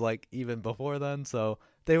what it was like even before then. So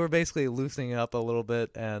they were basically loosening up a little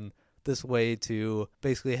bit, and this way to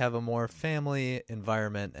basically have a more family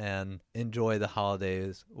environment and enjoy the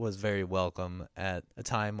holidays was very welcome at a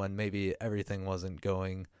time when maybe everything wasn't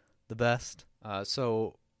going the best.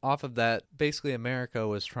 So off of that, basically America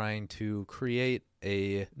was trying to create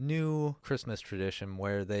a new Christmas tradition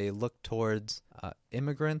where they look towards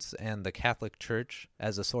immigrants and the Catholic Church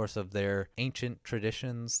as a source of their ancient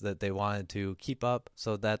traditions that they wanted to keep up.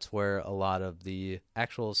 So that's where a lot of the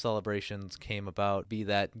actual celebrations came about, be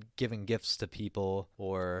that giving gifts to people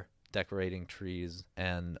or decorating trees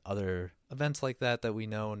and other events like that that we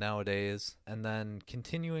know nowadays. And then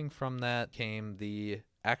continuing from that came the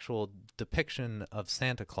actual depiction of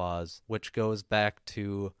Santa Claus, which goes back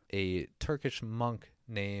to a Turkish monk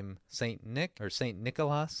named Saint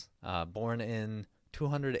Nicholas, born in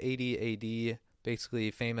 280 AD,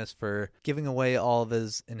 basically famous for giving away all of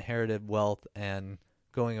his inherited wealth and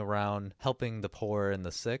going around helping the poor and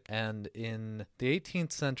the sick. And in the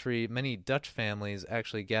 18th century, many Dutch families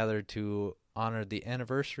actually gathered to honor the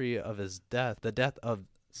anniversary of his death, the death of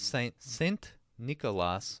Saint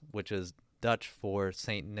Nicholas, which is Dutch for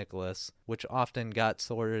Saint Nicholas, which often got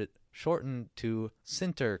shortened to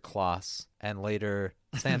Sinterklaas and later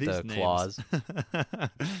Santa Claus.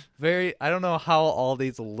 I don't know how all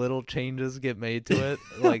these little changes get made to it.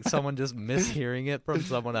 Like someone just mishearing it from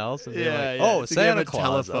someone else and being oh, Santa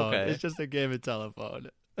Claus. Okay. It's just a game of telephone.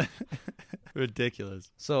 Ridiculous.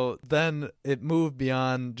 So then it moved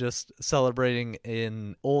beyond just celebrating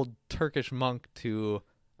an old Turkish monk to,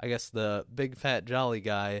 I guess, the big fat jolly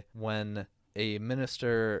guy when a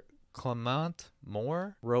minister, Clement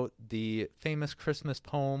Moore, wrote the famous Christmas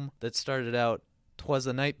poem that started out, "'Twas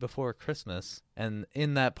a night before Christmas." And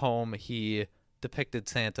in that poem, he depicted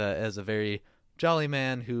Santa as a very jolly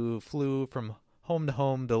man who flew from home to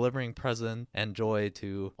home delivering present and joy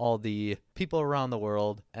to all the people around the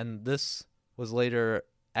world. And this was later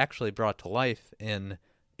actually brought to life in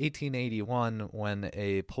 1881 when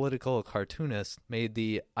a political cartoonist made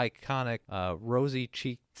the iconic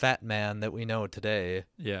rosy-cheeked fat man that we know today.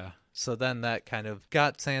 Yeah. So then that kind of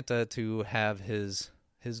got Santa to have his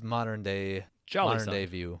modern day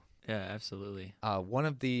view. Yeah, absolutely. One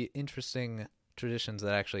of the interesting traditions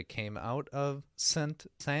that actually came out of Saint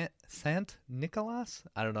Nicholas,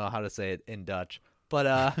 I don't know how to say it in Dutch,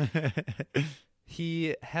 but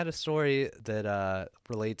he had a story that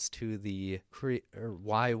relates to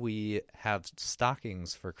why we have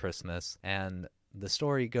stockings for Christmas. And the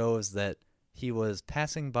story goes that he was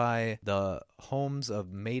passing by the homes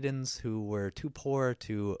of maidens who were too poor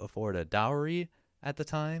to afford a dowry at the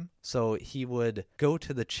time. So he would go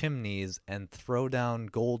to the chimneys and throw down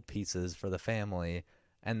gold pieces for the family,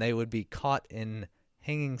 and they would be caught in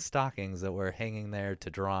hanging stockings that were hanging there to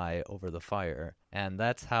dry over the fire. And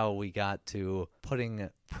that's how we got to putting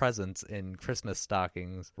presents in Christmas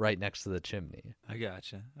stockings right next to the chimney. I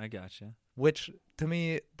gotcha. Which, to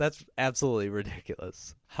me, that's absolutely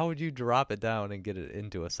ridiculous. How would you drop it down and get it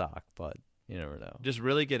into a sock? But you never know. Just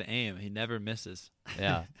really good aim. He never misses.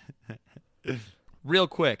 Yeah. Real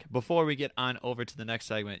quick, before we get on over to the next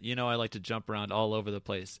segment, I like to jump around all over the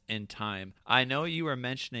place in time. I know you were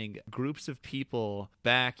mentioning groups of people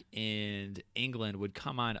back in England would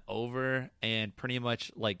come on over and pretty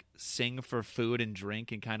much like sing for food and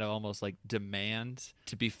drink and kind of almost like demand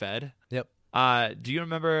to be fed. Yep. Do you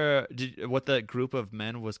remember what the group of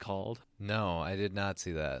men was called? No, I did not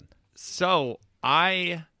see that. So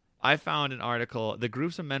I found an article. The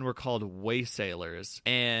groups of men were called waysailers,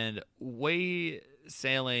 and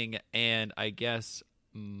waysailing and I guess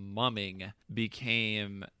mumming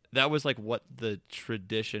that was like what the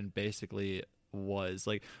tradition basically was.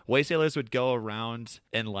 Like waysailers would go around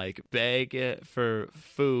and like beg for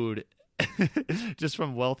food just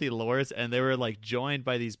from wealthy lords, and they were like joined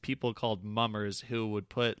by these people called mummers who would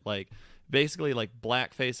put like basically like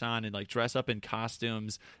blackface on and like dress up in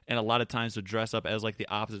costumes, and a lot of times would dress up as like the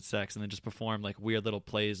opposite sex and then just perform like weird little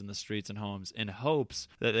plays in the streets and homes in hopes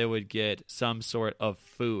that they would get some sort of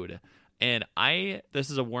food. And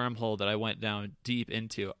this is a wormhole that I went down deep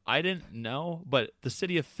into. I didn't know, but the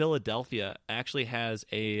city of Philadelphia actually has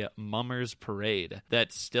a mummers parade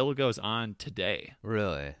that still goes on today.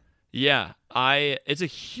 Really? Yeah, it's a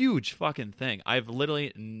huge fucking thing. I've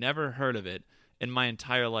literally never heard of it in my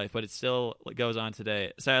entire life, but it still goes on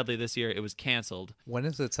today. Sadly, this year it was canceled. When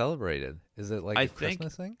is it celebrated? Is it like a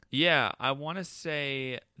Christmas thing? Yeah, I want to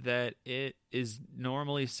say that it is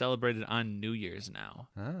normally celebrated on New Year's now.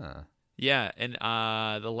 Ah. Yeah, and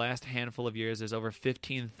the last handful of years, there's over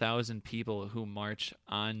 15,000 people who march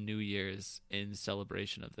on New Year's in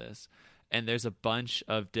celebration of this. And there's a bunch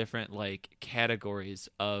of different like categories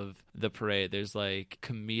of the parade. There's like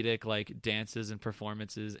comedic like dances and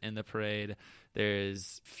performances in the parade.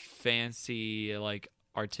 There's fancy like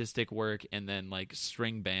artistic work, and then like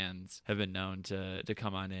string bands have been known to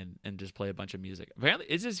come on in and just play a bunch of music. Apparently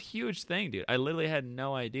it's this huge thing, dude. I literally had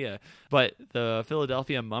no idea. But the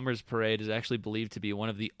Philadelphia Mummers Parade is actually believed to be one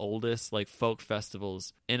of the oldest like folk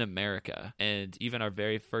festivals in America. And even our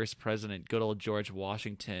very first president, good old George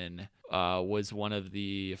Washington, was one of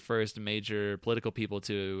the first major political people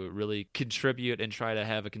to really contribute and try to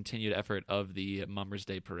have a continued effort of the Mummers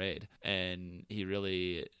Day Parade. And he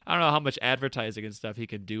really, I don't know how much advertising and stuff he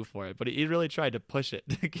can do for it, but he really tried to push it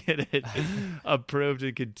to get it approved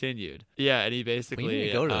and continued. Yeah, and he basically... We need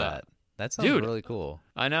to go to that. That sounds really cool.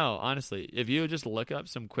 I know, honestly. If you just look up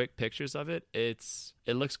some quick pictures of it, it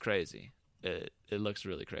looks crazy. It looks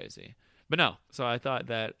really crazy. But no, so I thought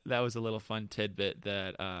that was a little fun tidbit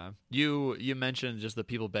that you mentioned, just the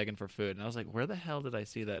people begging for food. And I was like, where the hell did I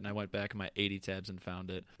see that? And I went back in my 80 tabs and found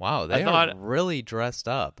it. Wow, they are really dressed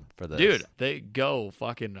up for this. Dude, they go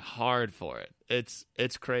fucking hard for it.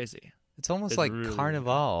 It's crazy. It's almost like really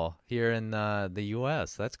Carnival here in the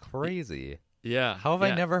U.S. That's crazy. Yeah. How have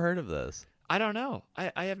I never heard of this? I don't know.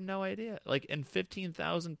 I have no idea. Like, in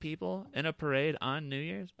 15,000 people in a parade on New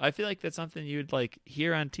Year's? I feel like that's something you'd, like,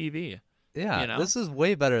 hear on TV. Yeah, you know? This is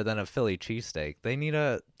way better than a Philly cheesesteak. They need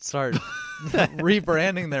to start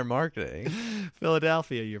rebranding their marketing.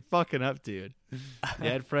 Philadelphia, you're fucking up, dude. You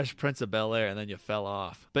had Fresh Prince of Bel-Air, and then you fell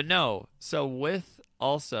off. But no, so with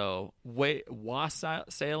also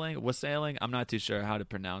wassailing, I'm not too sure how to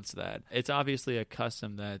pronounce that. It's obviously a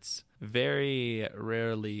custom that's very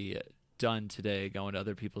rarely done today, going to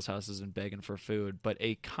other people's houses and begging for food, but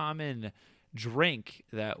a common drink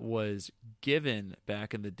that was given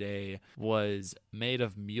back in the day was made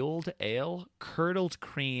of mulled ale, curdled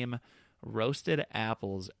cream, roasted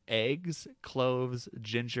apples, eggs, cloves,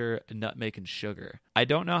 ginger, nutmeg, and sugar. I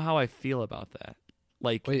don't know how I feel about that.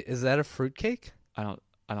 Like, wait, is that a fruitcake? I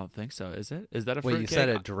don't think so. Is it? Is that a fruitcake? Wait, you said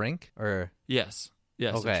a drink or? Yes.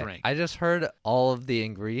 Yes, okay. A drink. I just heard all of the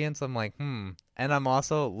ingredients. I'm like, And I'm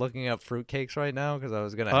also looking up fruitcakes right now because I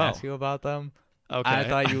was going to ask you about them. Okay. I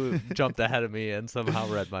thought you jumped ahead of me and somehow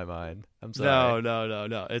read my mind. I'm sorry.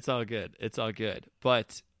 No. It's all good. It's all good.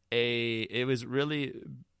 But it was really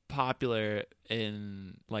popular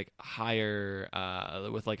in like higher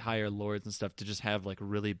with like higher lords and stuff to just have like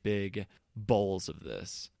really big bowls of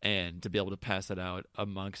this and to be able to pass it out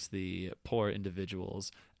amongst the poor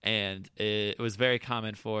individuals. And it was very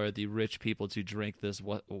common for the rich people to drink this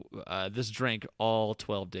drink all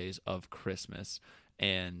 12 days of Christmas.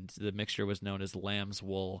 And the mixture was known as lamb's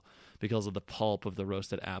wool because of the pulp of the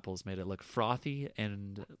roasted apples made it look frothy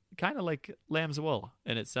and kind of like lamb's wool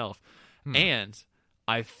in itself. And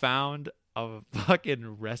I found a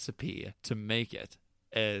fucking recipe to make it.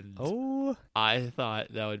 And I thought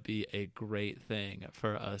that would be a great thing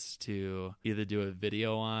for us to either do a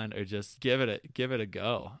video on or just give it a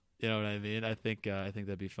go. You know what I mean? I think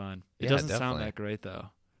that'd be fun. It doesn't sound that great though.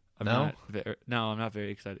 I'm not very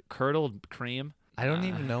excited. Curdled cream. I don't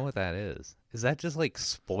even know what that is. Is that just like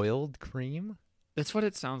spoiled cream? That's what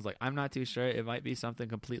it sounds like. I'm not too sure. It might be something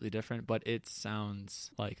completely different, but it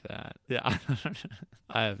sounds like that. Yeah,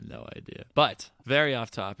 I have no idea. But very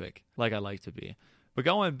off topic, like I like to be. But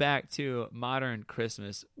going back to modern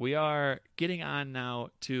Christmas, we are getting on now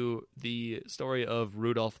to the story of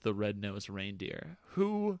Rudolph the Red-Nosed Reindeer,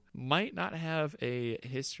 who might not have a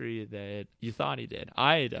history that you thought he did.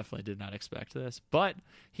 I definitely did not expect this, but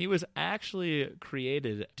he was actually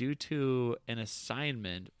created due to an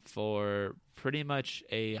assignment for pretty much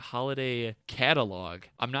a holiday catalog.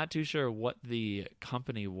 I'm not too sure what the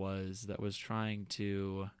company was that was trying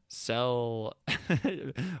to sell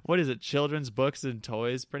what is it, children's books and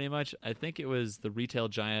toys, pretty much. I think it was the retail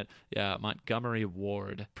giant Montgomery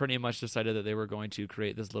Ward pretty much decided that they were going to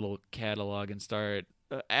create this little catalog and start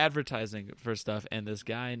advertising for stuff, and this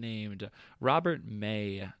guy named Robert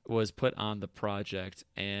May was put on the project,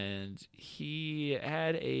 and he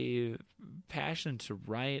had a passion to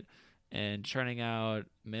write, and churning out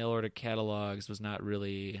mail order catalogs was not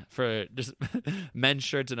really, for just men's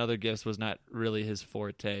shirts and other gifts, was not really his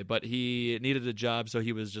forte, but he needed a job, so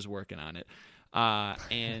he was just working on it.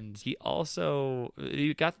 And he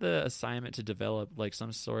got the assignment to develop like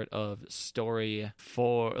some sort of story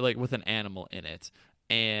for like with an animal in it.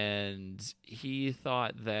 And he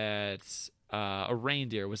thought that a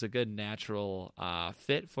reindeer was a good natural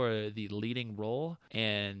fit for the leading role,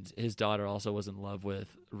 and his daughter also was in love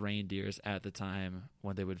with reindeers at the time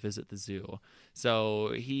when they would visit the zoo.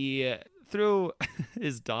 So he, through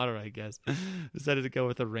his daughter, I guess, decided to go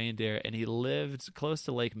with a reindeer, and he lived close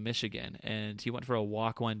to Lake Michigan, and he went for a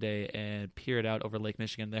walk one day and peered out over Lake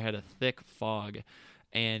Michigan. They had a thick fog,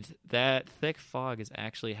 And that thick fog is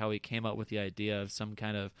actually how he came up with the idea of some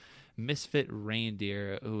kind of misfit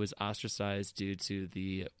reindeer who was ostracized due to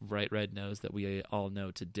the bright red nose that we all know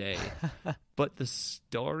today. But the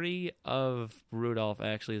story of Rudolph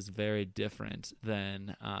actually is very different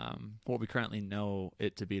than what we currently know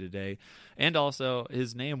it to be today. And also,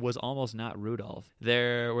 his name was almost not Rudolph.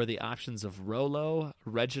 There were the options of Rollo,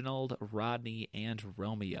 Reginald, Rodney, and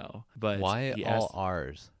Romeo. But why all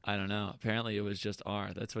R's? I don't know. Apparently, it was just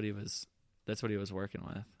R. That's what he was working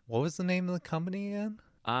with. What was the name of the company again?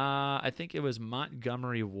 I think it was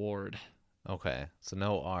Montgomery Ward. Okay, so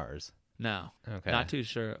no R's. No. Okay. Not too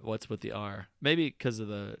sure what's with the R. Maybe because of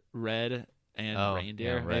the red and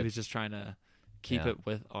reindeer. Yeah, Maybe he's just trying to keep it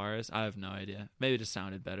with R's. I have no idea. Maybe it just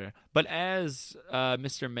sounded better. But as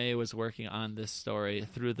Mr. May was working on this story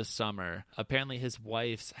through the summer, apparently his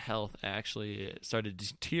wife's health actually started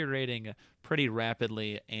deteriorating pretty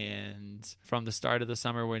rapidly, and from the start of the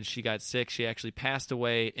summer when she got sick, she actually passed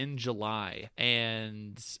away in July.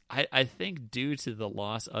 And I think due to the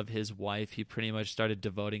loss of his wife, he pretty much started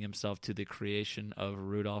devoting himself to the creation of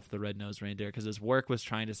Rudolph the Red-Nosed Reindeer, because his work was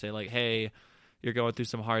trying to say, like, hey, you're going through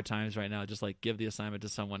some hard times right now, just like give the assignment to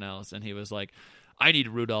someone else. And he was like, I need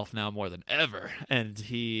Rudolph now more than ever. And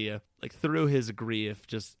he, like, through his grief,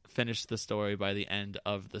 just finished the story by the end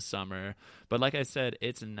of the summer. But like I said,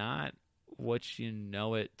 it's not what you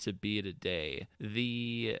know it to be today.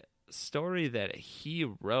 The story that he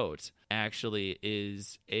wrote actually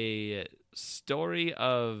is a story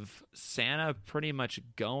of Santa pretty much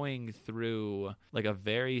going through like a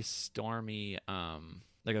very stormy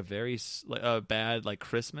like a very bad like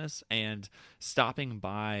Christmas, and stopping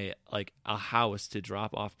by like a house to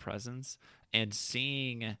drop off presents and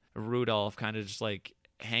seeing Rudolph kind of just like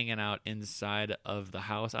hanging out inside of the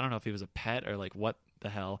house. I don't know if he was a pet or like what the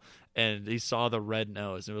hell, and he saw the red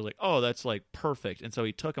nose and was like, oh, that's like perfect. And so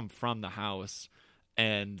he took him from the house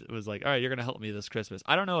and was like, all right, you're gonna help me this Christmas.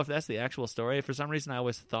 I don't know if that's the actual story. For some reason I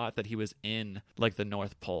always thought that he was in like the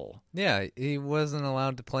North Pole. Yeah, he wasn't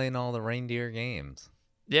allowed to play in all the reindeer games.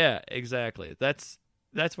 Yeah, exactly. That's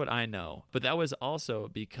what I know. But that was also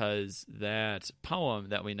because that poem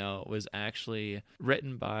that we know was actually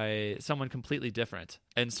written by someone completely different.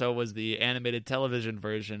 And so was the animated television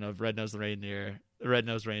version of Red-Nosed Reindeer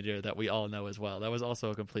that we all know as well. That was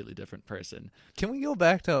also a completely different person. Can we go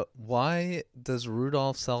back to why does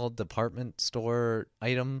Rudolph sell department store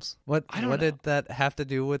items? What did that have to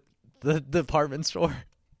do with the department store?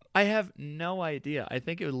 I have no idea. I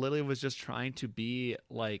think it literally was just trying to be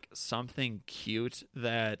like something cute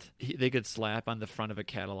that they could slap on the front of a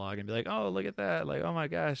catalog and be like, oh, look at that. Like, oh my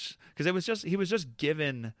gosh. Because he was just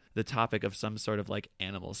given the topic of some sort of like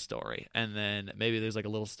animal story. And then maybe there's like a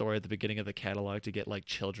little story at the beginning of the catalog to get like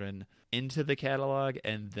children into the catalog.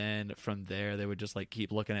 And then from there, they would just like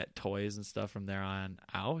keep looking at toys and stuff from there on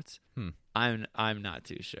out. I'm not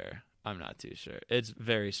too sure. It's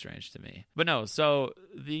very strange to me. But no, so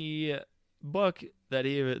the book that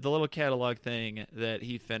the little catalog thing that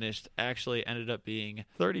he finished actually ended up being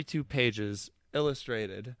 32 pages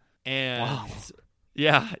illustrated. And wow.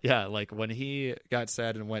 Yeah, like when he got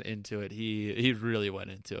sad and went into it, he really went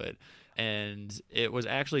into it. And it was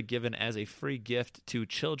actually given as a free gift to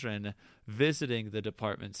children visiting the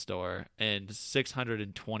department store in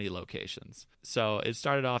 620 locations. So it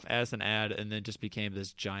started off as an ad and then just became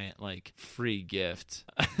this giant like free gift.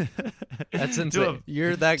 That's insane.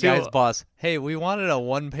 You're that guy's boss. Hey, we wanted a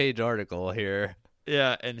 1-page article here.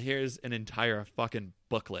 Yeah, and here's an entire fucking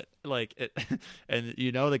booklet. Like it, and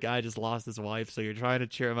you know the guy just lost his wife, so you're trying to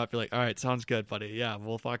cheer him up. You're like, all right, sounds good, buddy. Yeah,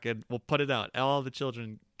 we'll put it out. All the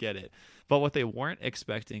children get it. But what they weren't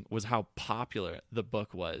expecting was how popular the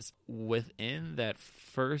book was. Within that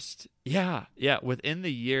within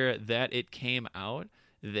the year that it came out,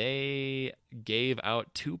 they gave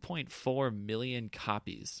out 2.4 million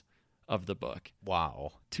copies of the book.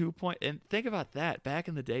 Wow. And think about that. Back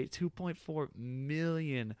in the day, 2.4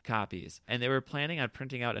 million copies. And they were planning on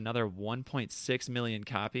printing out another 1.6 million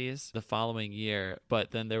copies the following year.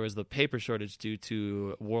 But then there was the paper shortage due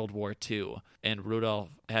to World War II. And Rudolph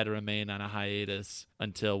had to remain on a hiatus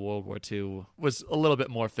until World War II was a little bit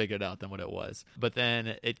more figured out than what it was. But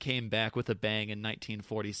then it came back with a bang in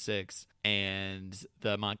 1946. And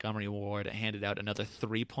the Montgomery Ward handed out another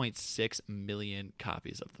 3.6 million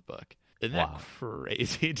copies of the book. Isn't that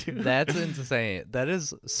crazy, dude? That's insane. That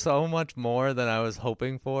is so much more than I was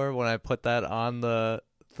hoping for when I put that on the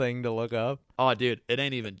thing to look up. Oh, dude, it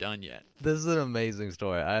ain't even done yet. This is an amazing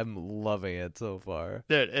story. I'm loving it so far.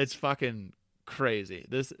 Dude, it's fucking crazy.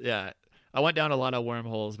 I went down a lot of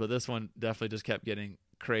wormholes, but this one definitely just kept getting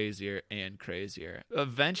crazier and crazier.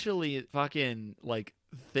 Eventually, fucking, like,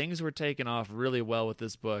 things were taking off really well with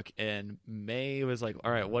this book, and May was like,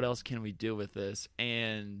 all right, what else can we do with this?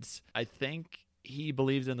 And I think he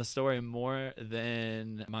believes in the story more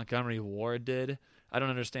than Montgomery Ward did. I don't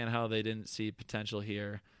understand how they didn't see potential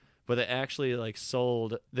here, but they actually like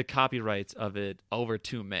sold the copyrights of it over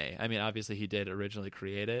to May. I mean, obviously he did originally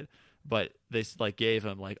create it, but they like gave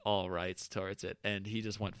him like all rights towards it, and he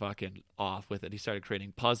just went fucking off with it. He started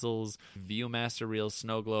creating puzzles, Viewmaster reels,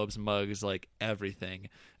 snow globes, mugs, like everything.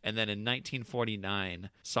 And then in 1949,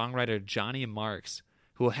 songwriter Johnny Marks,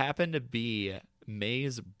 who happened to be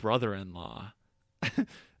May's brother-in-law,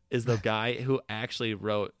 is the guy who actually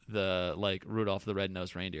wrote the like Rudolph the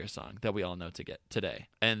Red-Nosed Reindeer song that we all know to get today.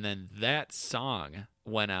 And then that song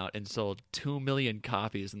went out and sold 2 million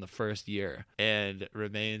copies in the first year and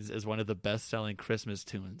remains as one of the best-selling Christmas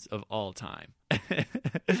tunes of all time.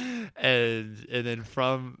 and then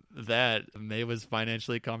from that, May was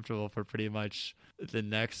financially comfortable for pretty much the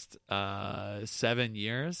next 7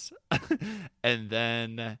 years. And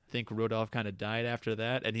then I think Rudolph kind of died after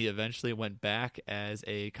that, and he eventually went back as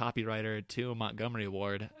a copywriter to Montgomery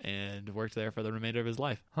Ward and worked there for the remainder of his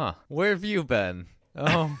life. Huh. Where have you been?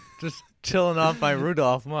 Oh, just chilling off my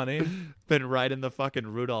Rudolph money. Been riding the fucking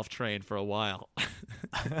Rudolph train for a while.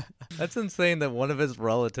 That's insane that one of his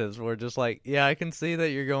relatives were just like, yeah, I can see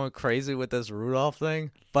that you're going crazy with this Rudolph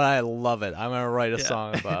thing, but I love it. I'm going to write a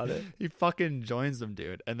song about it. He fucking joins them,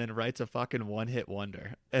 dude, and then writes a fucking one-hit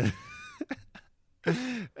wonder.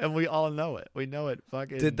 And we all know it. We know it.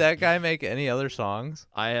 Fucking. Did that guy make any other songs?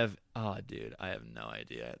 I have no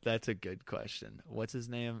idea. That's a good question. What's his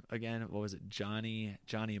name again? What was it? Johnny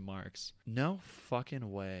Marks. No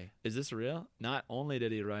fucking way. Is this real? Not only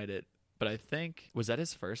did he write it, but I think, was that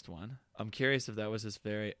his first one? I'm curious if that was his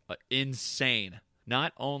very insane.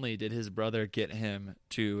 Not only did his brother get him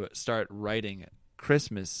to start writing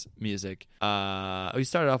Christmas music, he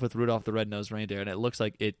started off with Rudolph the Red-Nosed Reindeer, and it looks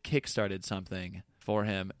like it kickstarted something for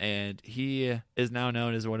him, and he is now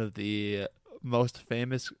known as one of the most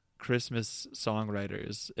famous Christmas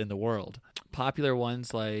songwriters in the world. Popular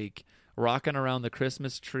ones like Rockin' Around the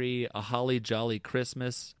Christmas Tree, A Holly Jolly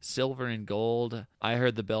Christmas, Silver and Gold, I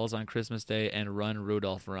Heard the Bells on Christmas Day, and Run,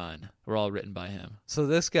 Rudolph, Run were all written by him. So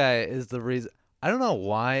this guy is the reason. I don't know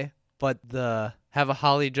why, but the Have a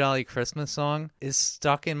Holly Jolly Christmas song is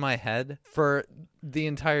stuck in my head for the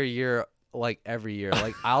entire year, like every year.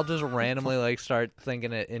 Like I'll just randomly like start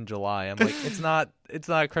thinking it in July. I'm like, it's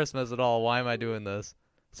not Christmas at all. Why am I doing this?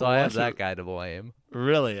 So I have that guy to blame.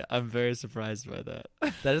 Really? I'm very surprised by that.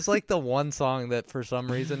 That is like the one song that for some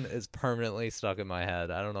reason is permanently stuck in my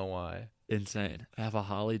head. I don't know why. Insane. Have a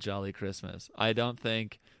Holly Jolly Christmas. I don't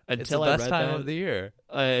think until It's the I best read time that, of the year.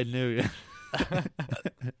 I knew.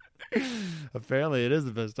 Apparently it is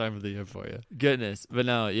the best time of the year for you. Goodness. But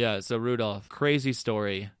no, yeah, so Rudolph, crazy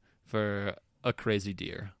story for a crazy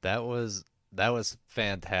deer. That was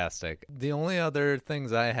fantastic. The only other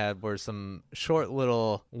things I had were some short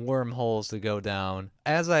little wormholes to go down.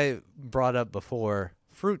 As I brought up before,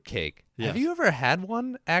 fruitcake. Yes. Have you ever had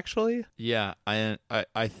one, actually? Yeah, I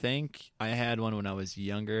think I had one when I was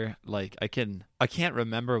younger. Like I can't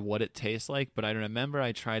remember what it tastes like, but I remember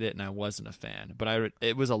I tried it and I wasn't a fan. But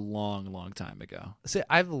it was a long time ago. See,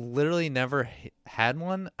 I've literally never had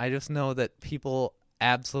one. I just know that people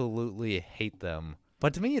absolutely hate them.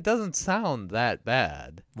 But to me, it doesn't sound that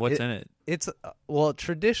bad. What's in it? It's, well,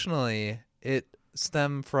 traditionally, it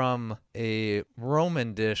stemmed from a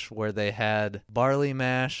Roman dish where they had barley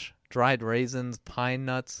mash, dried raisins, pine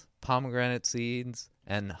nuts, pomegranate seeds,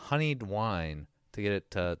 and honeyed wine to get it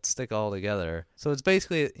to stick all together. So it's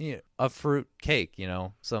basically a fruit cake,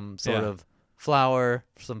 some sort of flour,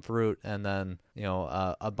 some fruit, and then,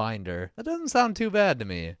 a binder. That doesn't sound too bad to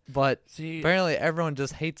me. But apparently everyone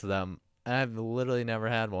just hates them. I've literally never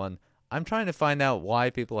had one. I'm trying to find out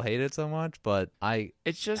why people hate it so much, but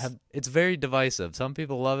it's very divisive. Some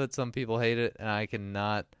people love it, some people hate it, and I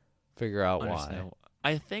cannot figure out why.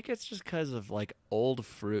 I think it's just because of like old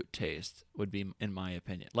fruit taste would be, in my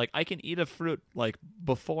opinion. Like I can eat a fruit like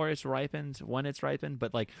before it's ripened, when it's ripened,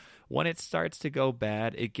 but like when it starts to go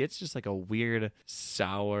bad, it gets just like a weird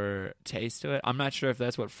sour taste to it. I'm not sure if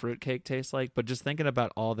that's what fruitcake tastes like, but just thinking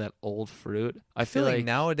about all that old fruit, I feel like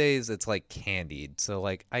nowadays it's like candied. So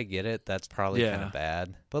like I get it, that's probably kind of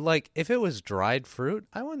bad. But like if it was dried fruit,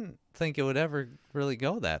 I wouldn't think it would ever really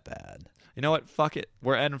go that bad. You know what? Fuck it.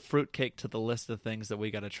 We're adding fruitcake to the list of things that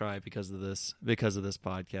we got to try because of this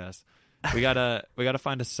podcast. We gotta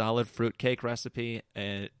find a solid fruitcake recipe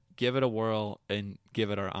and give it a whirl and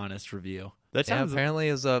give it our honest review. That sounds apparently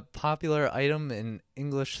is a popular item in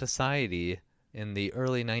English society. in the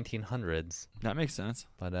early 1900s. That makes sense.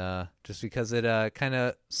 But just because it kind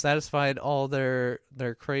of satisfied all their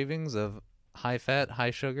cravings of high fat,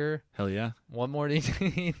 high sugar. Hell yeah. What more do you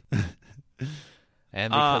need?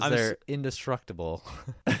 And because they're s- indestructible.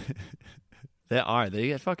 They are. They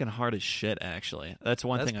get fucking hard as shit, actually. That's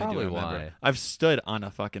one That's thing I do probably remember. why. I've stood on a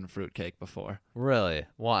fucking fruitcake before. Really?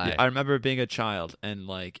 Why? Yeah, I remember being a child, and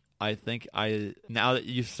like, now that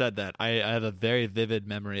you've said that, I have a very vivid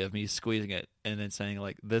memory of me squeezing it and then saying,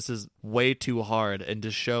 like, this is way too hard. And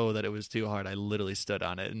to show that it was too hard, I literally stood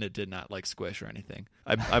on it, and it did not, like, squish or anything.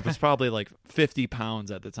 I was probably, like, 50 pounds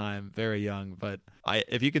at the time, very young. But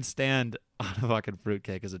if you can stand on a fucking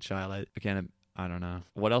fruitcake as a child, I can't. I don't know.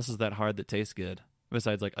 What else is that hard that tastes good?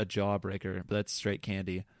 Besides, like, a jawbreaker, but that's straight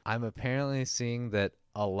candy. I'm apparently seeing that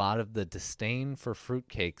a lot of the disdain for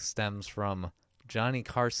fruitcake stems from Johnny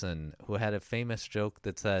Carson, who had a famous joke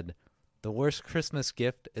that said, "The worst Christmas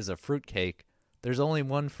gift is a fruitcake. There's only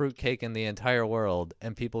one fruitcake in the entire world,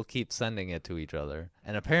 and people keep sending it to each other."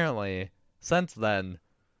 And apparently, since then,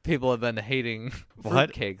 people have been hating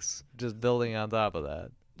What? fruitcakes, just building on top of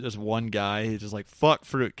that. Just one guy, he's just like, fuck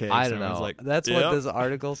fruitcakes. I don't Everyone's know. like, That's yep. what this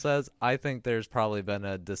article says. I think there's probably been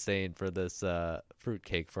a disdain for this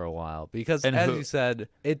fruitcake for a while because, And as who- you said,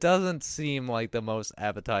 it doesn't seem like the most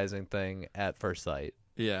appetizing thing at first sight.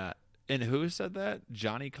 Yeah. And who said that?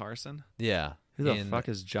 Johnny Carson? Yeah, Who the in fuck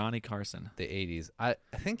is Johnny Carson? the 80s. I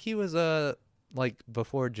think he was like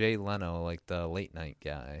before Jay Leno, like the late night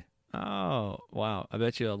guy. Oh, wow. I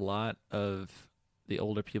bet you a lot of the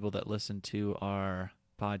older people that listen to our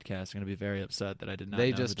podcast are going to be very upset that I did not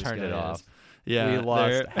They know just who this turned guy it is. off. Yeah. We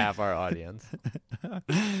lost they're- half our audience.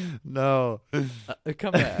 No.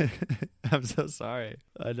 Come back. I'm so sorry.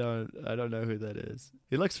 I don't know who that is.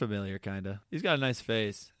 He looks familiar, kind of. He's got a nice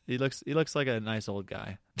face. He looks like a nice old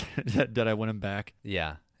guy. Did I win him back?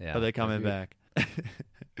 Yeah. Are they coming If you- back?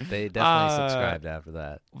 They definitely subscribed after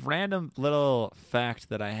that. Random little fact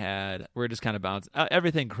that I had. We're just kind of bouncing.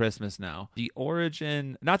 Everything Christmas now.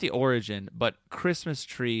 Not the origin, but Christmas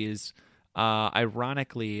trees.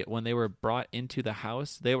 Ironically, when they were brought into the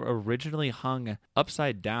house, they were originally hung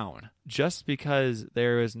upside down just because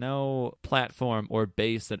there is no platform or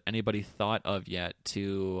base that anybody thought of yet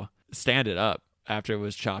to stand it up after it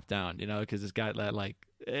was chopped down, because it's got that, like,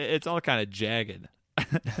 it's all kind of jagged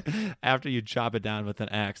after you chop it down with an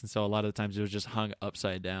axe. And so a lot of the times it was just hung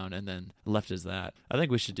upside down and then left as that. I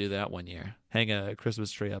think we should do that one year. Hang a Christmas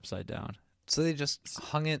tree upside down. So they just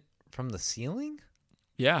hung it from the ceiling?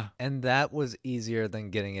 Yeah, And that was easier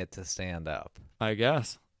than getting it to stand up. I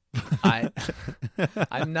guess.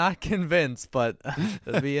 I'm not convinced, but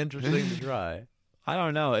it'd be interesting to try. I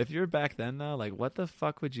don't know. If you're back then, though, like, what the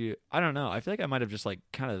fuck would you... I don't know. I feel like I might have just, like,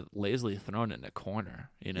 kind of lazily thrown it in a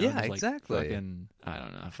corner, Yeah, Just, like, exactly. fucking, I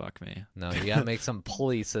don't know. Fuck me. No, you gotta make some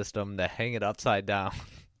pulley system to hang it upside down.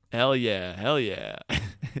 Hell yeah. Hell yeah.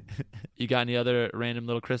 You got any other random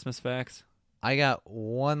little Christmas facts? I got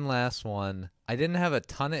one last one. I didn't have a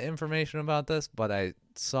ton of information about this, but I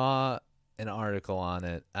saw an article on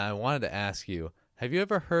it. I wanted to ask you, have you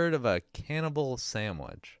ever heard of a cannibal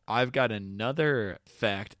sandwich? I've got another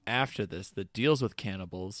fact after this that deals with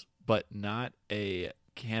cannibals, but not a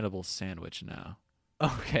cannibal sandwich now.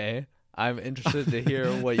 Okay. I'm interested to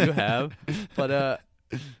hear what you have. But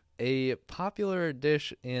a popular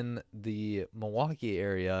dish in the Milwaukee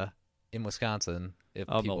area in Wisconsin, if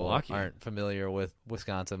Oh, people Milwaukee. aren't familiar with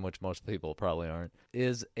Wisconsin, which most people probably aren't,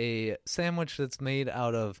 is a sandwich that's made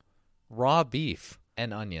out of raw beef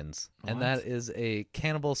and onions. And What? that is a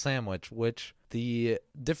cannibal sandwich, which the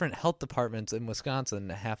different health departments in Wisconsin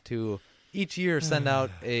have to each year send out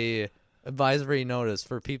a advisory notice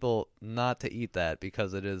for people not to eat that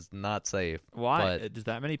because it is not safe. Why? But Does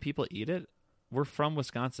that many people eat it? We're from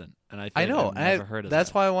Wisconsin, and I I feel know. like I've never heard of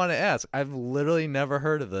that's that. why I want to ask. I've literally never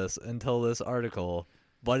heard of this until this article.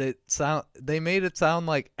 But they made it sound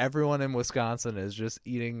like everyone in Wisconsin is just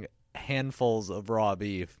eating handfuls of raw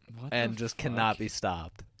beef What and the just fuck? cannot be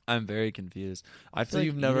stopped. I'm very confused. I feel So like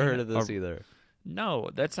you've never eating heard of this a- either. No,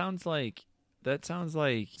 that sounds like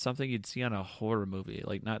something you'd see on a horror movie.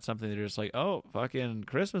 Like, not something that you're just like, oh, fucking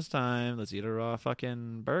Christmas time, let's eat a raw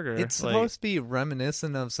fucking burger. It's Like, supposed to be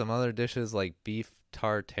reminiscent of some other dishes like beef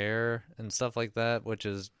tartare and stuff like that, which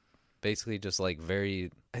is basically just like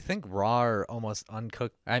very, I think, raw or almost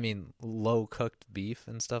uncooked. I mean, low cooked beef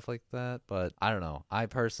and stuff like that. But I don't know. I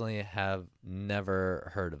personally have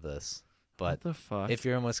never heard of this. But what the fuck? if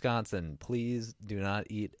you're in Wisconsin, please do not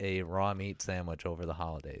eat a raw meat sandwich over the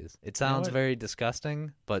holidays. It know sounds what? very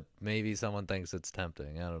disgusting, but maybe someone thinks it's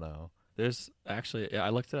tempting. I don't know. There's actually, yeah, I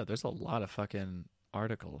looked it up. There's a lot of fucking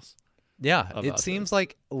articles. Yeah, it about seems this.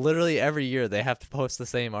 like literally every year they have to post the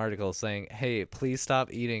same article saying, "Hey, please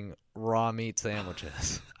stop eating raw meat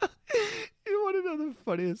sandwiches." You want to know the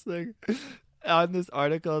funniest thing? On this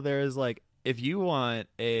article, there is like, if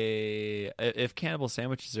cannibal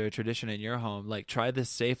sandwiches are a tradition in your home, like try this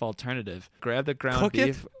safe alternative. Grab the ground Cook it?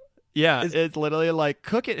 beef. Yeah, Is it's literally like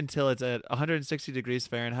cook it until it's at 160 degrees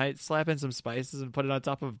Fahrenheit, slap in some spices and put it on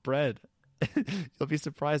top of bread. You'll be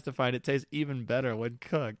surprised to find it tastes even better when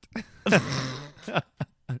cooked.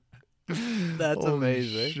 That's Holy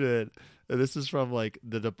amazing. shit. This is from like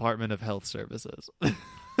the Department of Health Services.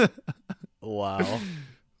 Wow.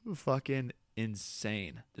 Fucking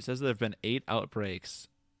insane. It says there have been 8 outbreaks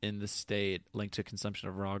in the state linked to consumption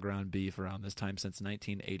of raw ground beef around this time since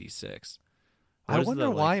 1986. I What is wonder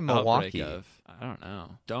the why outbreak Milwaukee. of? I don't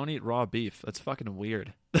know. Don't eat raw beef. That's fucking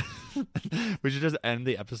weird. We should just end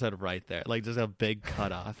the episode right there. Like just a big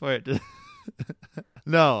cutoff. Where it just...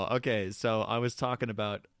 No, okay. So I was talking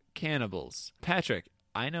about cannibals. Patrick,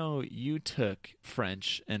 I know you took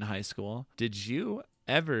French in high school. Did you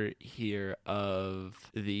ever hear of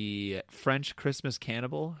the French Christmas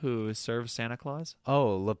cannibal who serves Santa Claus?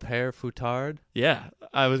 Oh, Le Père Foutard? Yeah,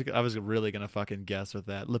 I was really gonna fucking guess with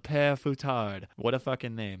that. Le Père Foutard. What a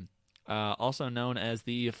fucking name. Also known as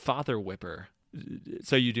the Father Whipper.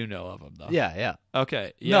 So you do know of him though. Yeah, yeah.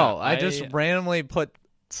 Okay. Yeah. No, I just randomly put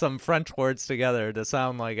some French words together to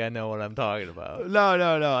sound like I know what I'm talking about. No.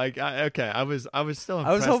 Okay. I was still. I was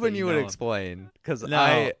impressed hoping that you would know him. explain because No.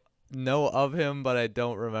 I know of him, but I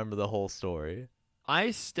don't remember the whole story.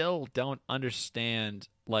 I still don't understand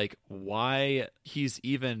like why he's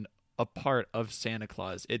even a part of Santa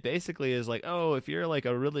Claus. It basically is like, oh, if you're like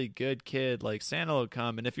a really good kid, like Santa will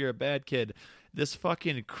come, and if you're a bad kid, this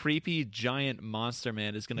fucking creepy giant monster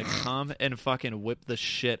man is gonna come and fucking whip the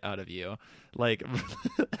shit out of you. Like,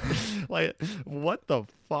 like what the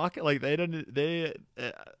fuck? Like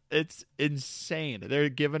it's insane. They're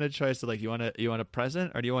given a choice of like, you want a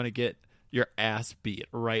present or do you want to get your ass beat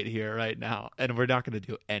right here, right now, and we're not going to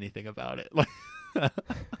do anything about it. Like,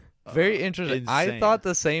 Very interesting. I insane. thought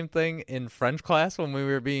the same thing in French class when we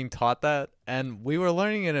were being taught that, and we were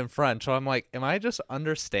learning it in French. So I'm like, am I just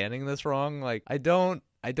understanding this wrong? Like, I don't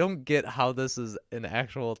get how this is an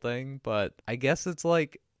actual thing, but I guess it's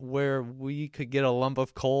like where we could get a lump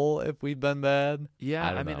of coal if we've been bad. Yeah,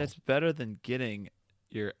 I don't mean know. it's better than getting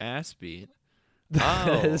your ass beat. That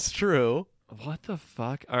Oh, is true. what the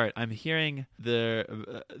fuck? All right, I'm hearing the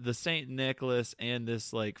Saint Nicholas and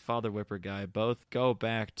this like Father Whipper guy both go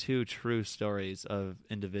back to true stories of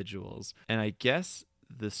individuals, and I guess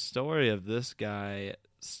the story of this guy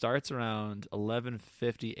starts around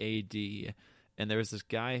 1150 A.D. And there was this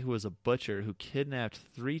guy who was a butcher who kidnapped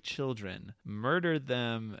 3 children, murdered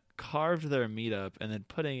them, carved their meat up, and then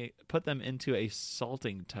put them into a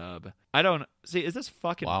salting tub. I don't see. Is this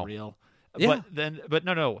fucking Wow. real? Yeah. But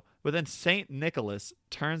no. But then Saint Nicholas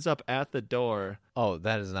turns up at the door. Oh,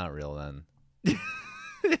 that is not real then.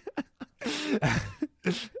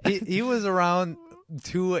 He was around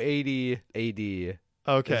 280 AD.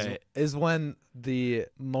 Okay, Is when the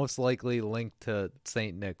most likely link to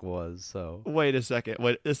Saint Nick was. So wait a second.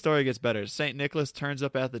 Wait, the story gets better. Saint Nicholas turns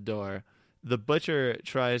up at the door. The butcher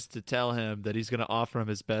tries to tell him that he's going to offer him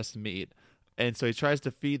his best meat. And so he tries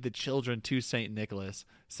to feed the children to Saint Nicholas.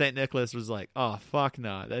 Saint Nicholas was like, "Oh fuck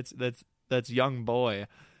no, that's young boy."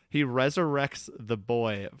 He resurrects the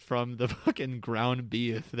boy from the fucking ground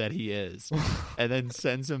beef that he is, and then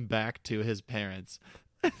sends him back to his parents,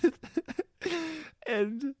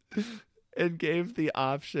 and gave the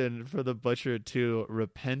option for the butcher to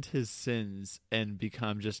repent his sins and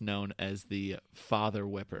become just known as the Father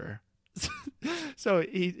Whipper. So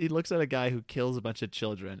he looks at a guy who kills a bunch of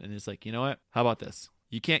children and he's like, you know what? How about this?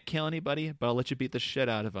 You can't kill anybody, but I'll let you beat the shit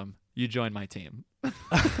out of them. You join my team.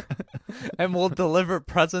 and we'll deliver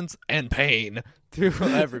presents and pain to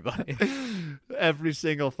everybody. Every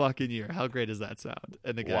single fucking year. How great does that sound?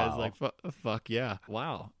 And the guy's Wow. like, fuck yeah.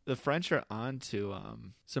 Wow. The French are on to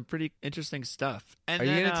some pretty interesting stuff. And Are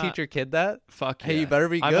you then, gonna teach your kid that? fuck Hey, yeah. you better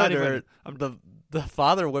be I'm not good, even- or I'm- the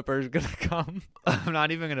father whipper is gonna come. I'm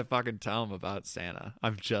not even gonna fucking tell him about Santa.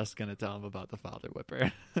 I'm just gonna tell him about the Father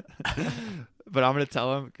Whipper. But I'm gonna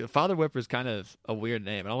tell him Father Whipper is kind of a weird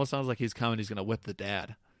name. It almost sounds like he's coming. He's gonna whip the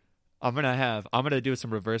dad. I'm gonna do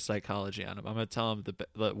some reverse psychology on him. I'm gonna tell him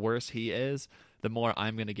the worse he is, the more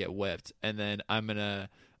I'm gonna get whipped, and then I'm gonna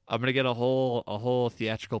get a whole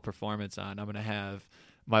theatrical performance on. I'm gonna have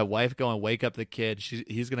my wife go and wake up the kid.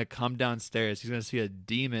 He's gonna come downstairs. He's gonna see a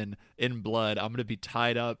demon in blood. I'm gonna be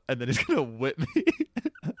tied up, and then he's gonna whip me.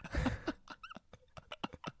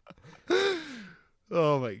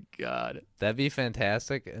 Oh my god. That'd be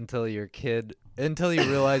fantastic until you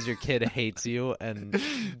realize your kid hates you and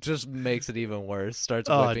just makes it even worse. Starts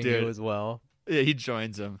whipping you as well. Yeah, he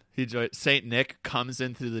joins him. Saint Nick comes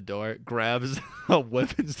in through the door, grabs a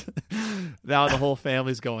whip, and now the whole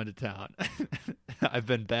family's going to town. I've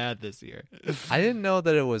been bad this year. I didn't know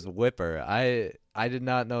that it was whipper. I did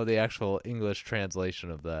not know the actual English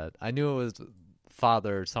translation of that. I knew it was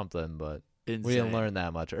father or something, but Insane. we didn't learn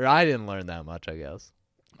that much. Or I didn't learn that much, I guess.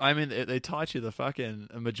 I mean, they taught you the fucking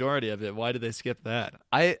majority of it. Why did they skip that?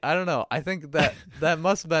 I don't know. I think that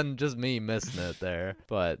must have been just me missing it there.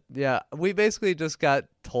 But yeah, we basically just got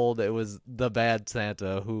told it was the bad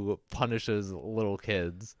Santa who punishes little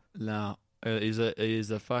kids. No. He's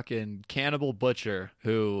a fucking cannibal butcher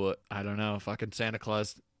who, I don't know, fucking Santa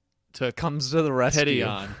Claus comes to the rescue. Pity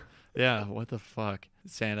on. Yeah, what the fuck?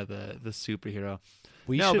 Santa the superhero.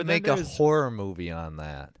 We should make a horror movie on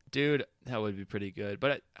that. Dude, that would be pretty good.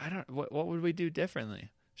 But I don't. What would we do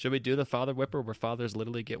differently? Should we do the father whipper where fathers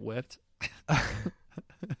literally get whipped?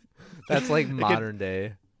 That's like modern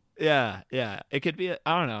day. Yeah. It could be.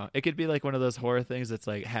 I don't know. It could be like one of those horror things that's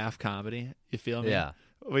like half comedy. You feel me? Yeah.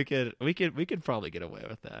 We could probably get away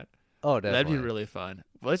with that. Oh, definitely. That'd be really fun.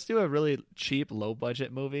 Let's do a really cheap,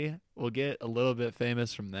 low-budget movie. We'll get a little bit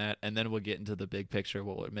famous from that, and then we'll get into the big picture,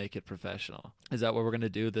 what would make it professional. Is that what we're going to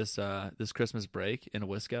do this Christmas break in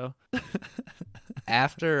Wisco?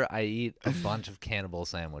 After I eat a bunch of cannibal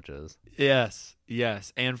sandwiches. Yes,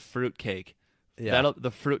 and fruitcake. Yeah.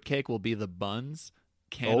 The fruitcake will be the buns,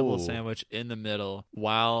 cannibal sandwich in the middle,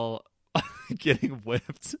 while getting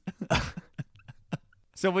whipped.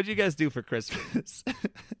 So what'd you guys do for Christmas?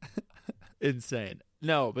 Insane.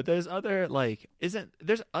 No, but there's other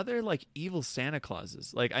evil Santa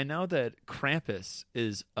Clauses. Like, I know that Krampus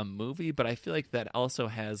is a movie, but I feel like that also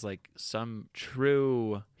has like some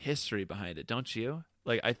true history behind it, don't you?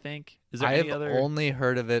 Like, I think I've only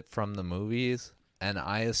heard of it from the movies, and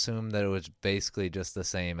I assume that it was basically just the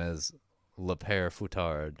same as Le Père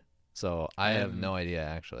Fouettard. So I have no idea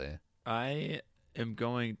actually. I am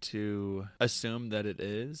going to assume that it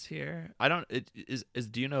is here. I don't.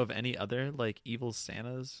 Do you know of any other like evil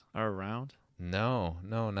Santas are around? No,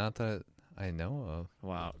 not that I know of.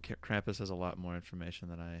 Wow, Krampus has a lot more information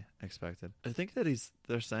than I expected. I think that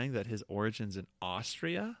they're saying that his origins in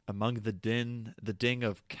Austria, among the ding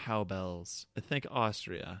of cowbells. I think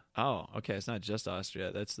Austria. Oh, okay, it's not just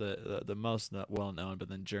Austria. That's the most well known, but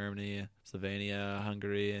then Germany, Slovenia,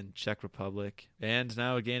 Hungary, and Czech Republic, and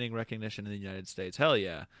now gaining recognition in the United States. Hell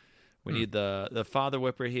yeah. We need the father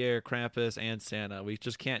whipper here, Krampus, and Santa. We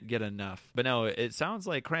just can't get enough. But no, it sounds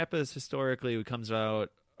like Krampus historically comes out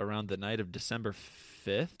around the night of December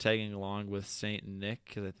 5th, tagging along with Saint Nick,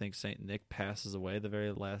 because I think Saint Nick passes away the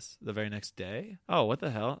very next day. Oh, what the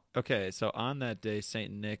hell? Okay, so on that day,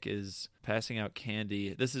 Saint Nick is passing out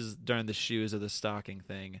candy. This is during the shoes of the stocking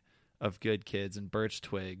thing of good kids and birch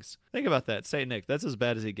twigs. Think about that. Saint Nick, that's as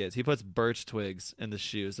bad as he gets. He puts birch twigs in the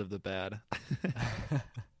shoes of the bad.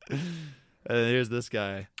 Here's this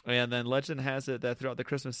guy. And then legend has it that throughout the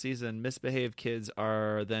Christmas season, misbehaved kids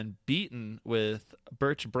are then beaten with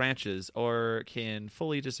birch branches or can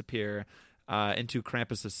fully disappear into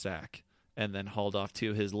Krampus's sack and then hauled off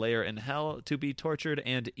to his lair in hell to be tortured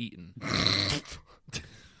and eaten.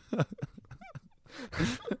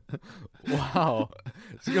 Wow.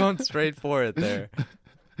 It's going straight for it there.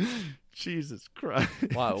 Jesus Christ.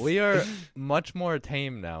 Wow, we are much more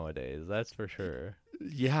tame nowadays, that's for sure.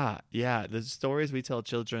 Yeah. The stories we tell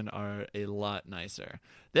children are a lot nicer.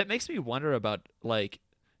 That makes me wonder about, like,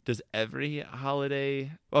 does every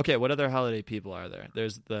holiday... Okay, what other holiday people are there?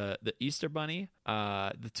 There's the Easter Bunny,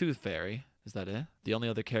 the Tooth Fairy. Is that it? The only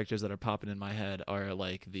other characters that are popping in my head are,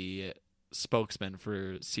 like, the spokesman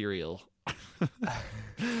for cereal.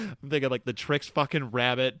 I'm thinking, like, the Trix fucking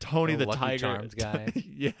Rabbit, Tony the Lucky Tiger. Charms guy.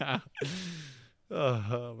 Yeah.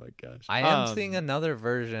 Oh my gosh. I am seeing another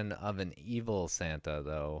version of an evil Santa,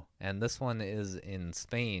 though, and this one is in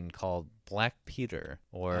Spain called Black Peter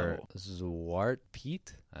or Zwart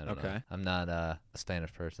Piet. I don't know. I'm not a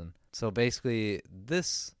Spanish person. So basically,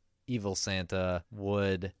 this evil Santa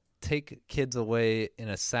would take kids away in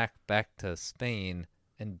a sack back to Spain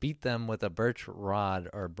and beat them with a birch rod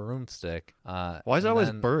or broomstick. Why is it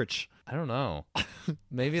always birch? I don't know.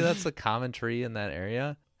 Maybe that's a common tree in that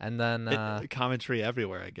area. And then commentary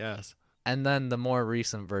everywhere, I guess. And then the more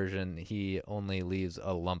recent version, he only leaves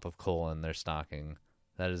a lump of coal in their stocking.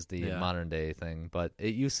 That is the modern day thing. But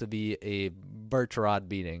it used to be a birch rod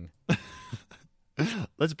beating.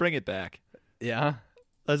 Let's bring it back. Yeah?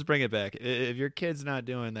 Let's bring it back. If your kid's not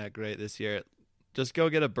doing that great this year, just go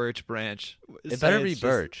get a birch branch. It better be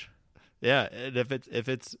birch. Yeah, and if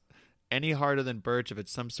it's any harder than birch, if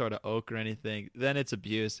it's some sort of oak or anything, then it's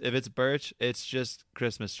abuse. If it's birch, it's just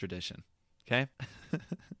Christmas tradition. Okay?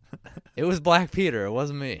 It was Black Peter. It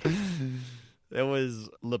wasn't me. It was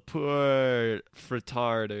Lepore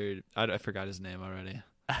Fritard, or I forgot his name already.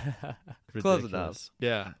 Close Ridiculous. enough.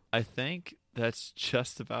 Yeah, I think that's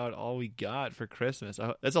just about all we got for Christmas.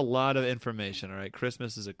 That's a lot of information, all right?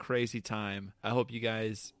 Christmas is a crazy time. I hope you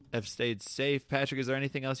guys have stayed safe. Patrick, is there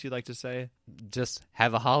anything else you'd like to say? Just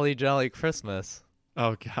have a holly jolly Christmas.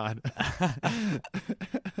 Oh, God.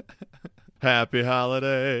 Happy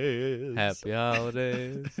holidays. Happy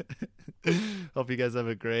holidays. Hope you guys have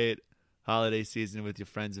a great holiday season with your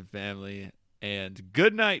friends and family. And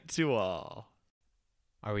good night to all.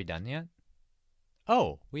 Are we done yet?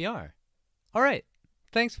 Oh, we are. All right.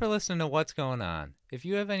 Thanks for listening to What's Going On. If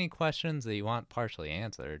you have any questions that you want partially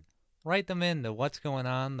answered, write them in to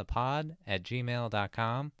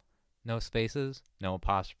what'sgoingonthepod@gmail.com. No spaces, no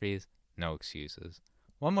apostrophes, no excuses.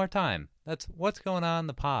 One more time. That's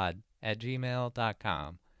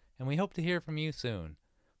what'sgoingonthepod@gmail.com. And we hope to hear from you soon.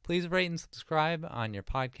 Please rate and subscribe on your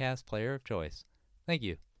podcast player of choice. Thank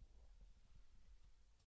you.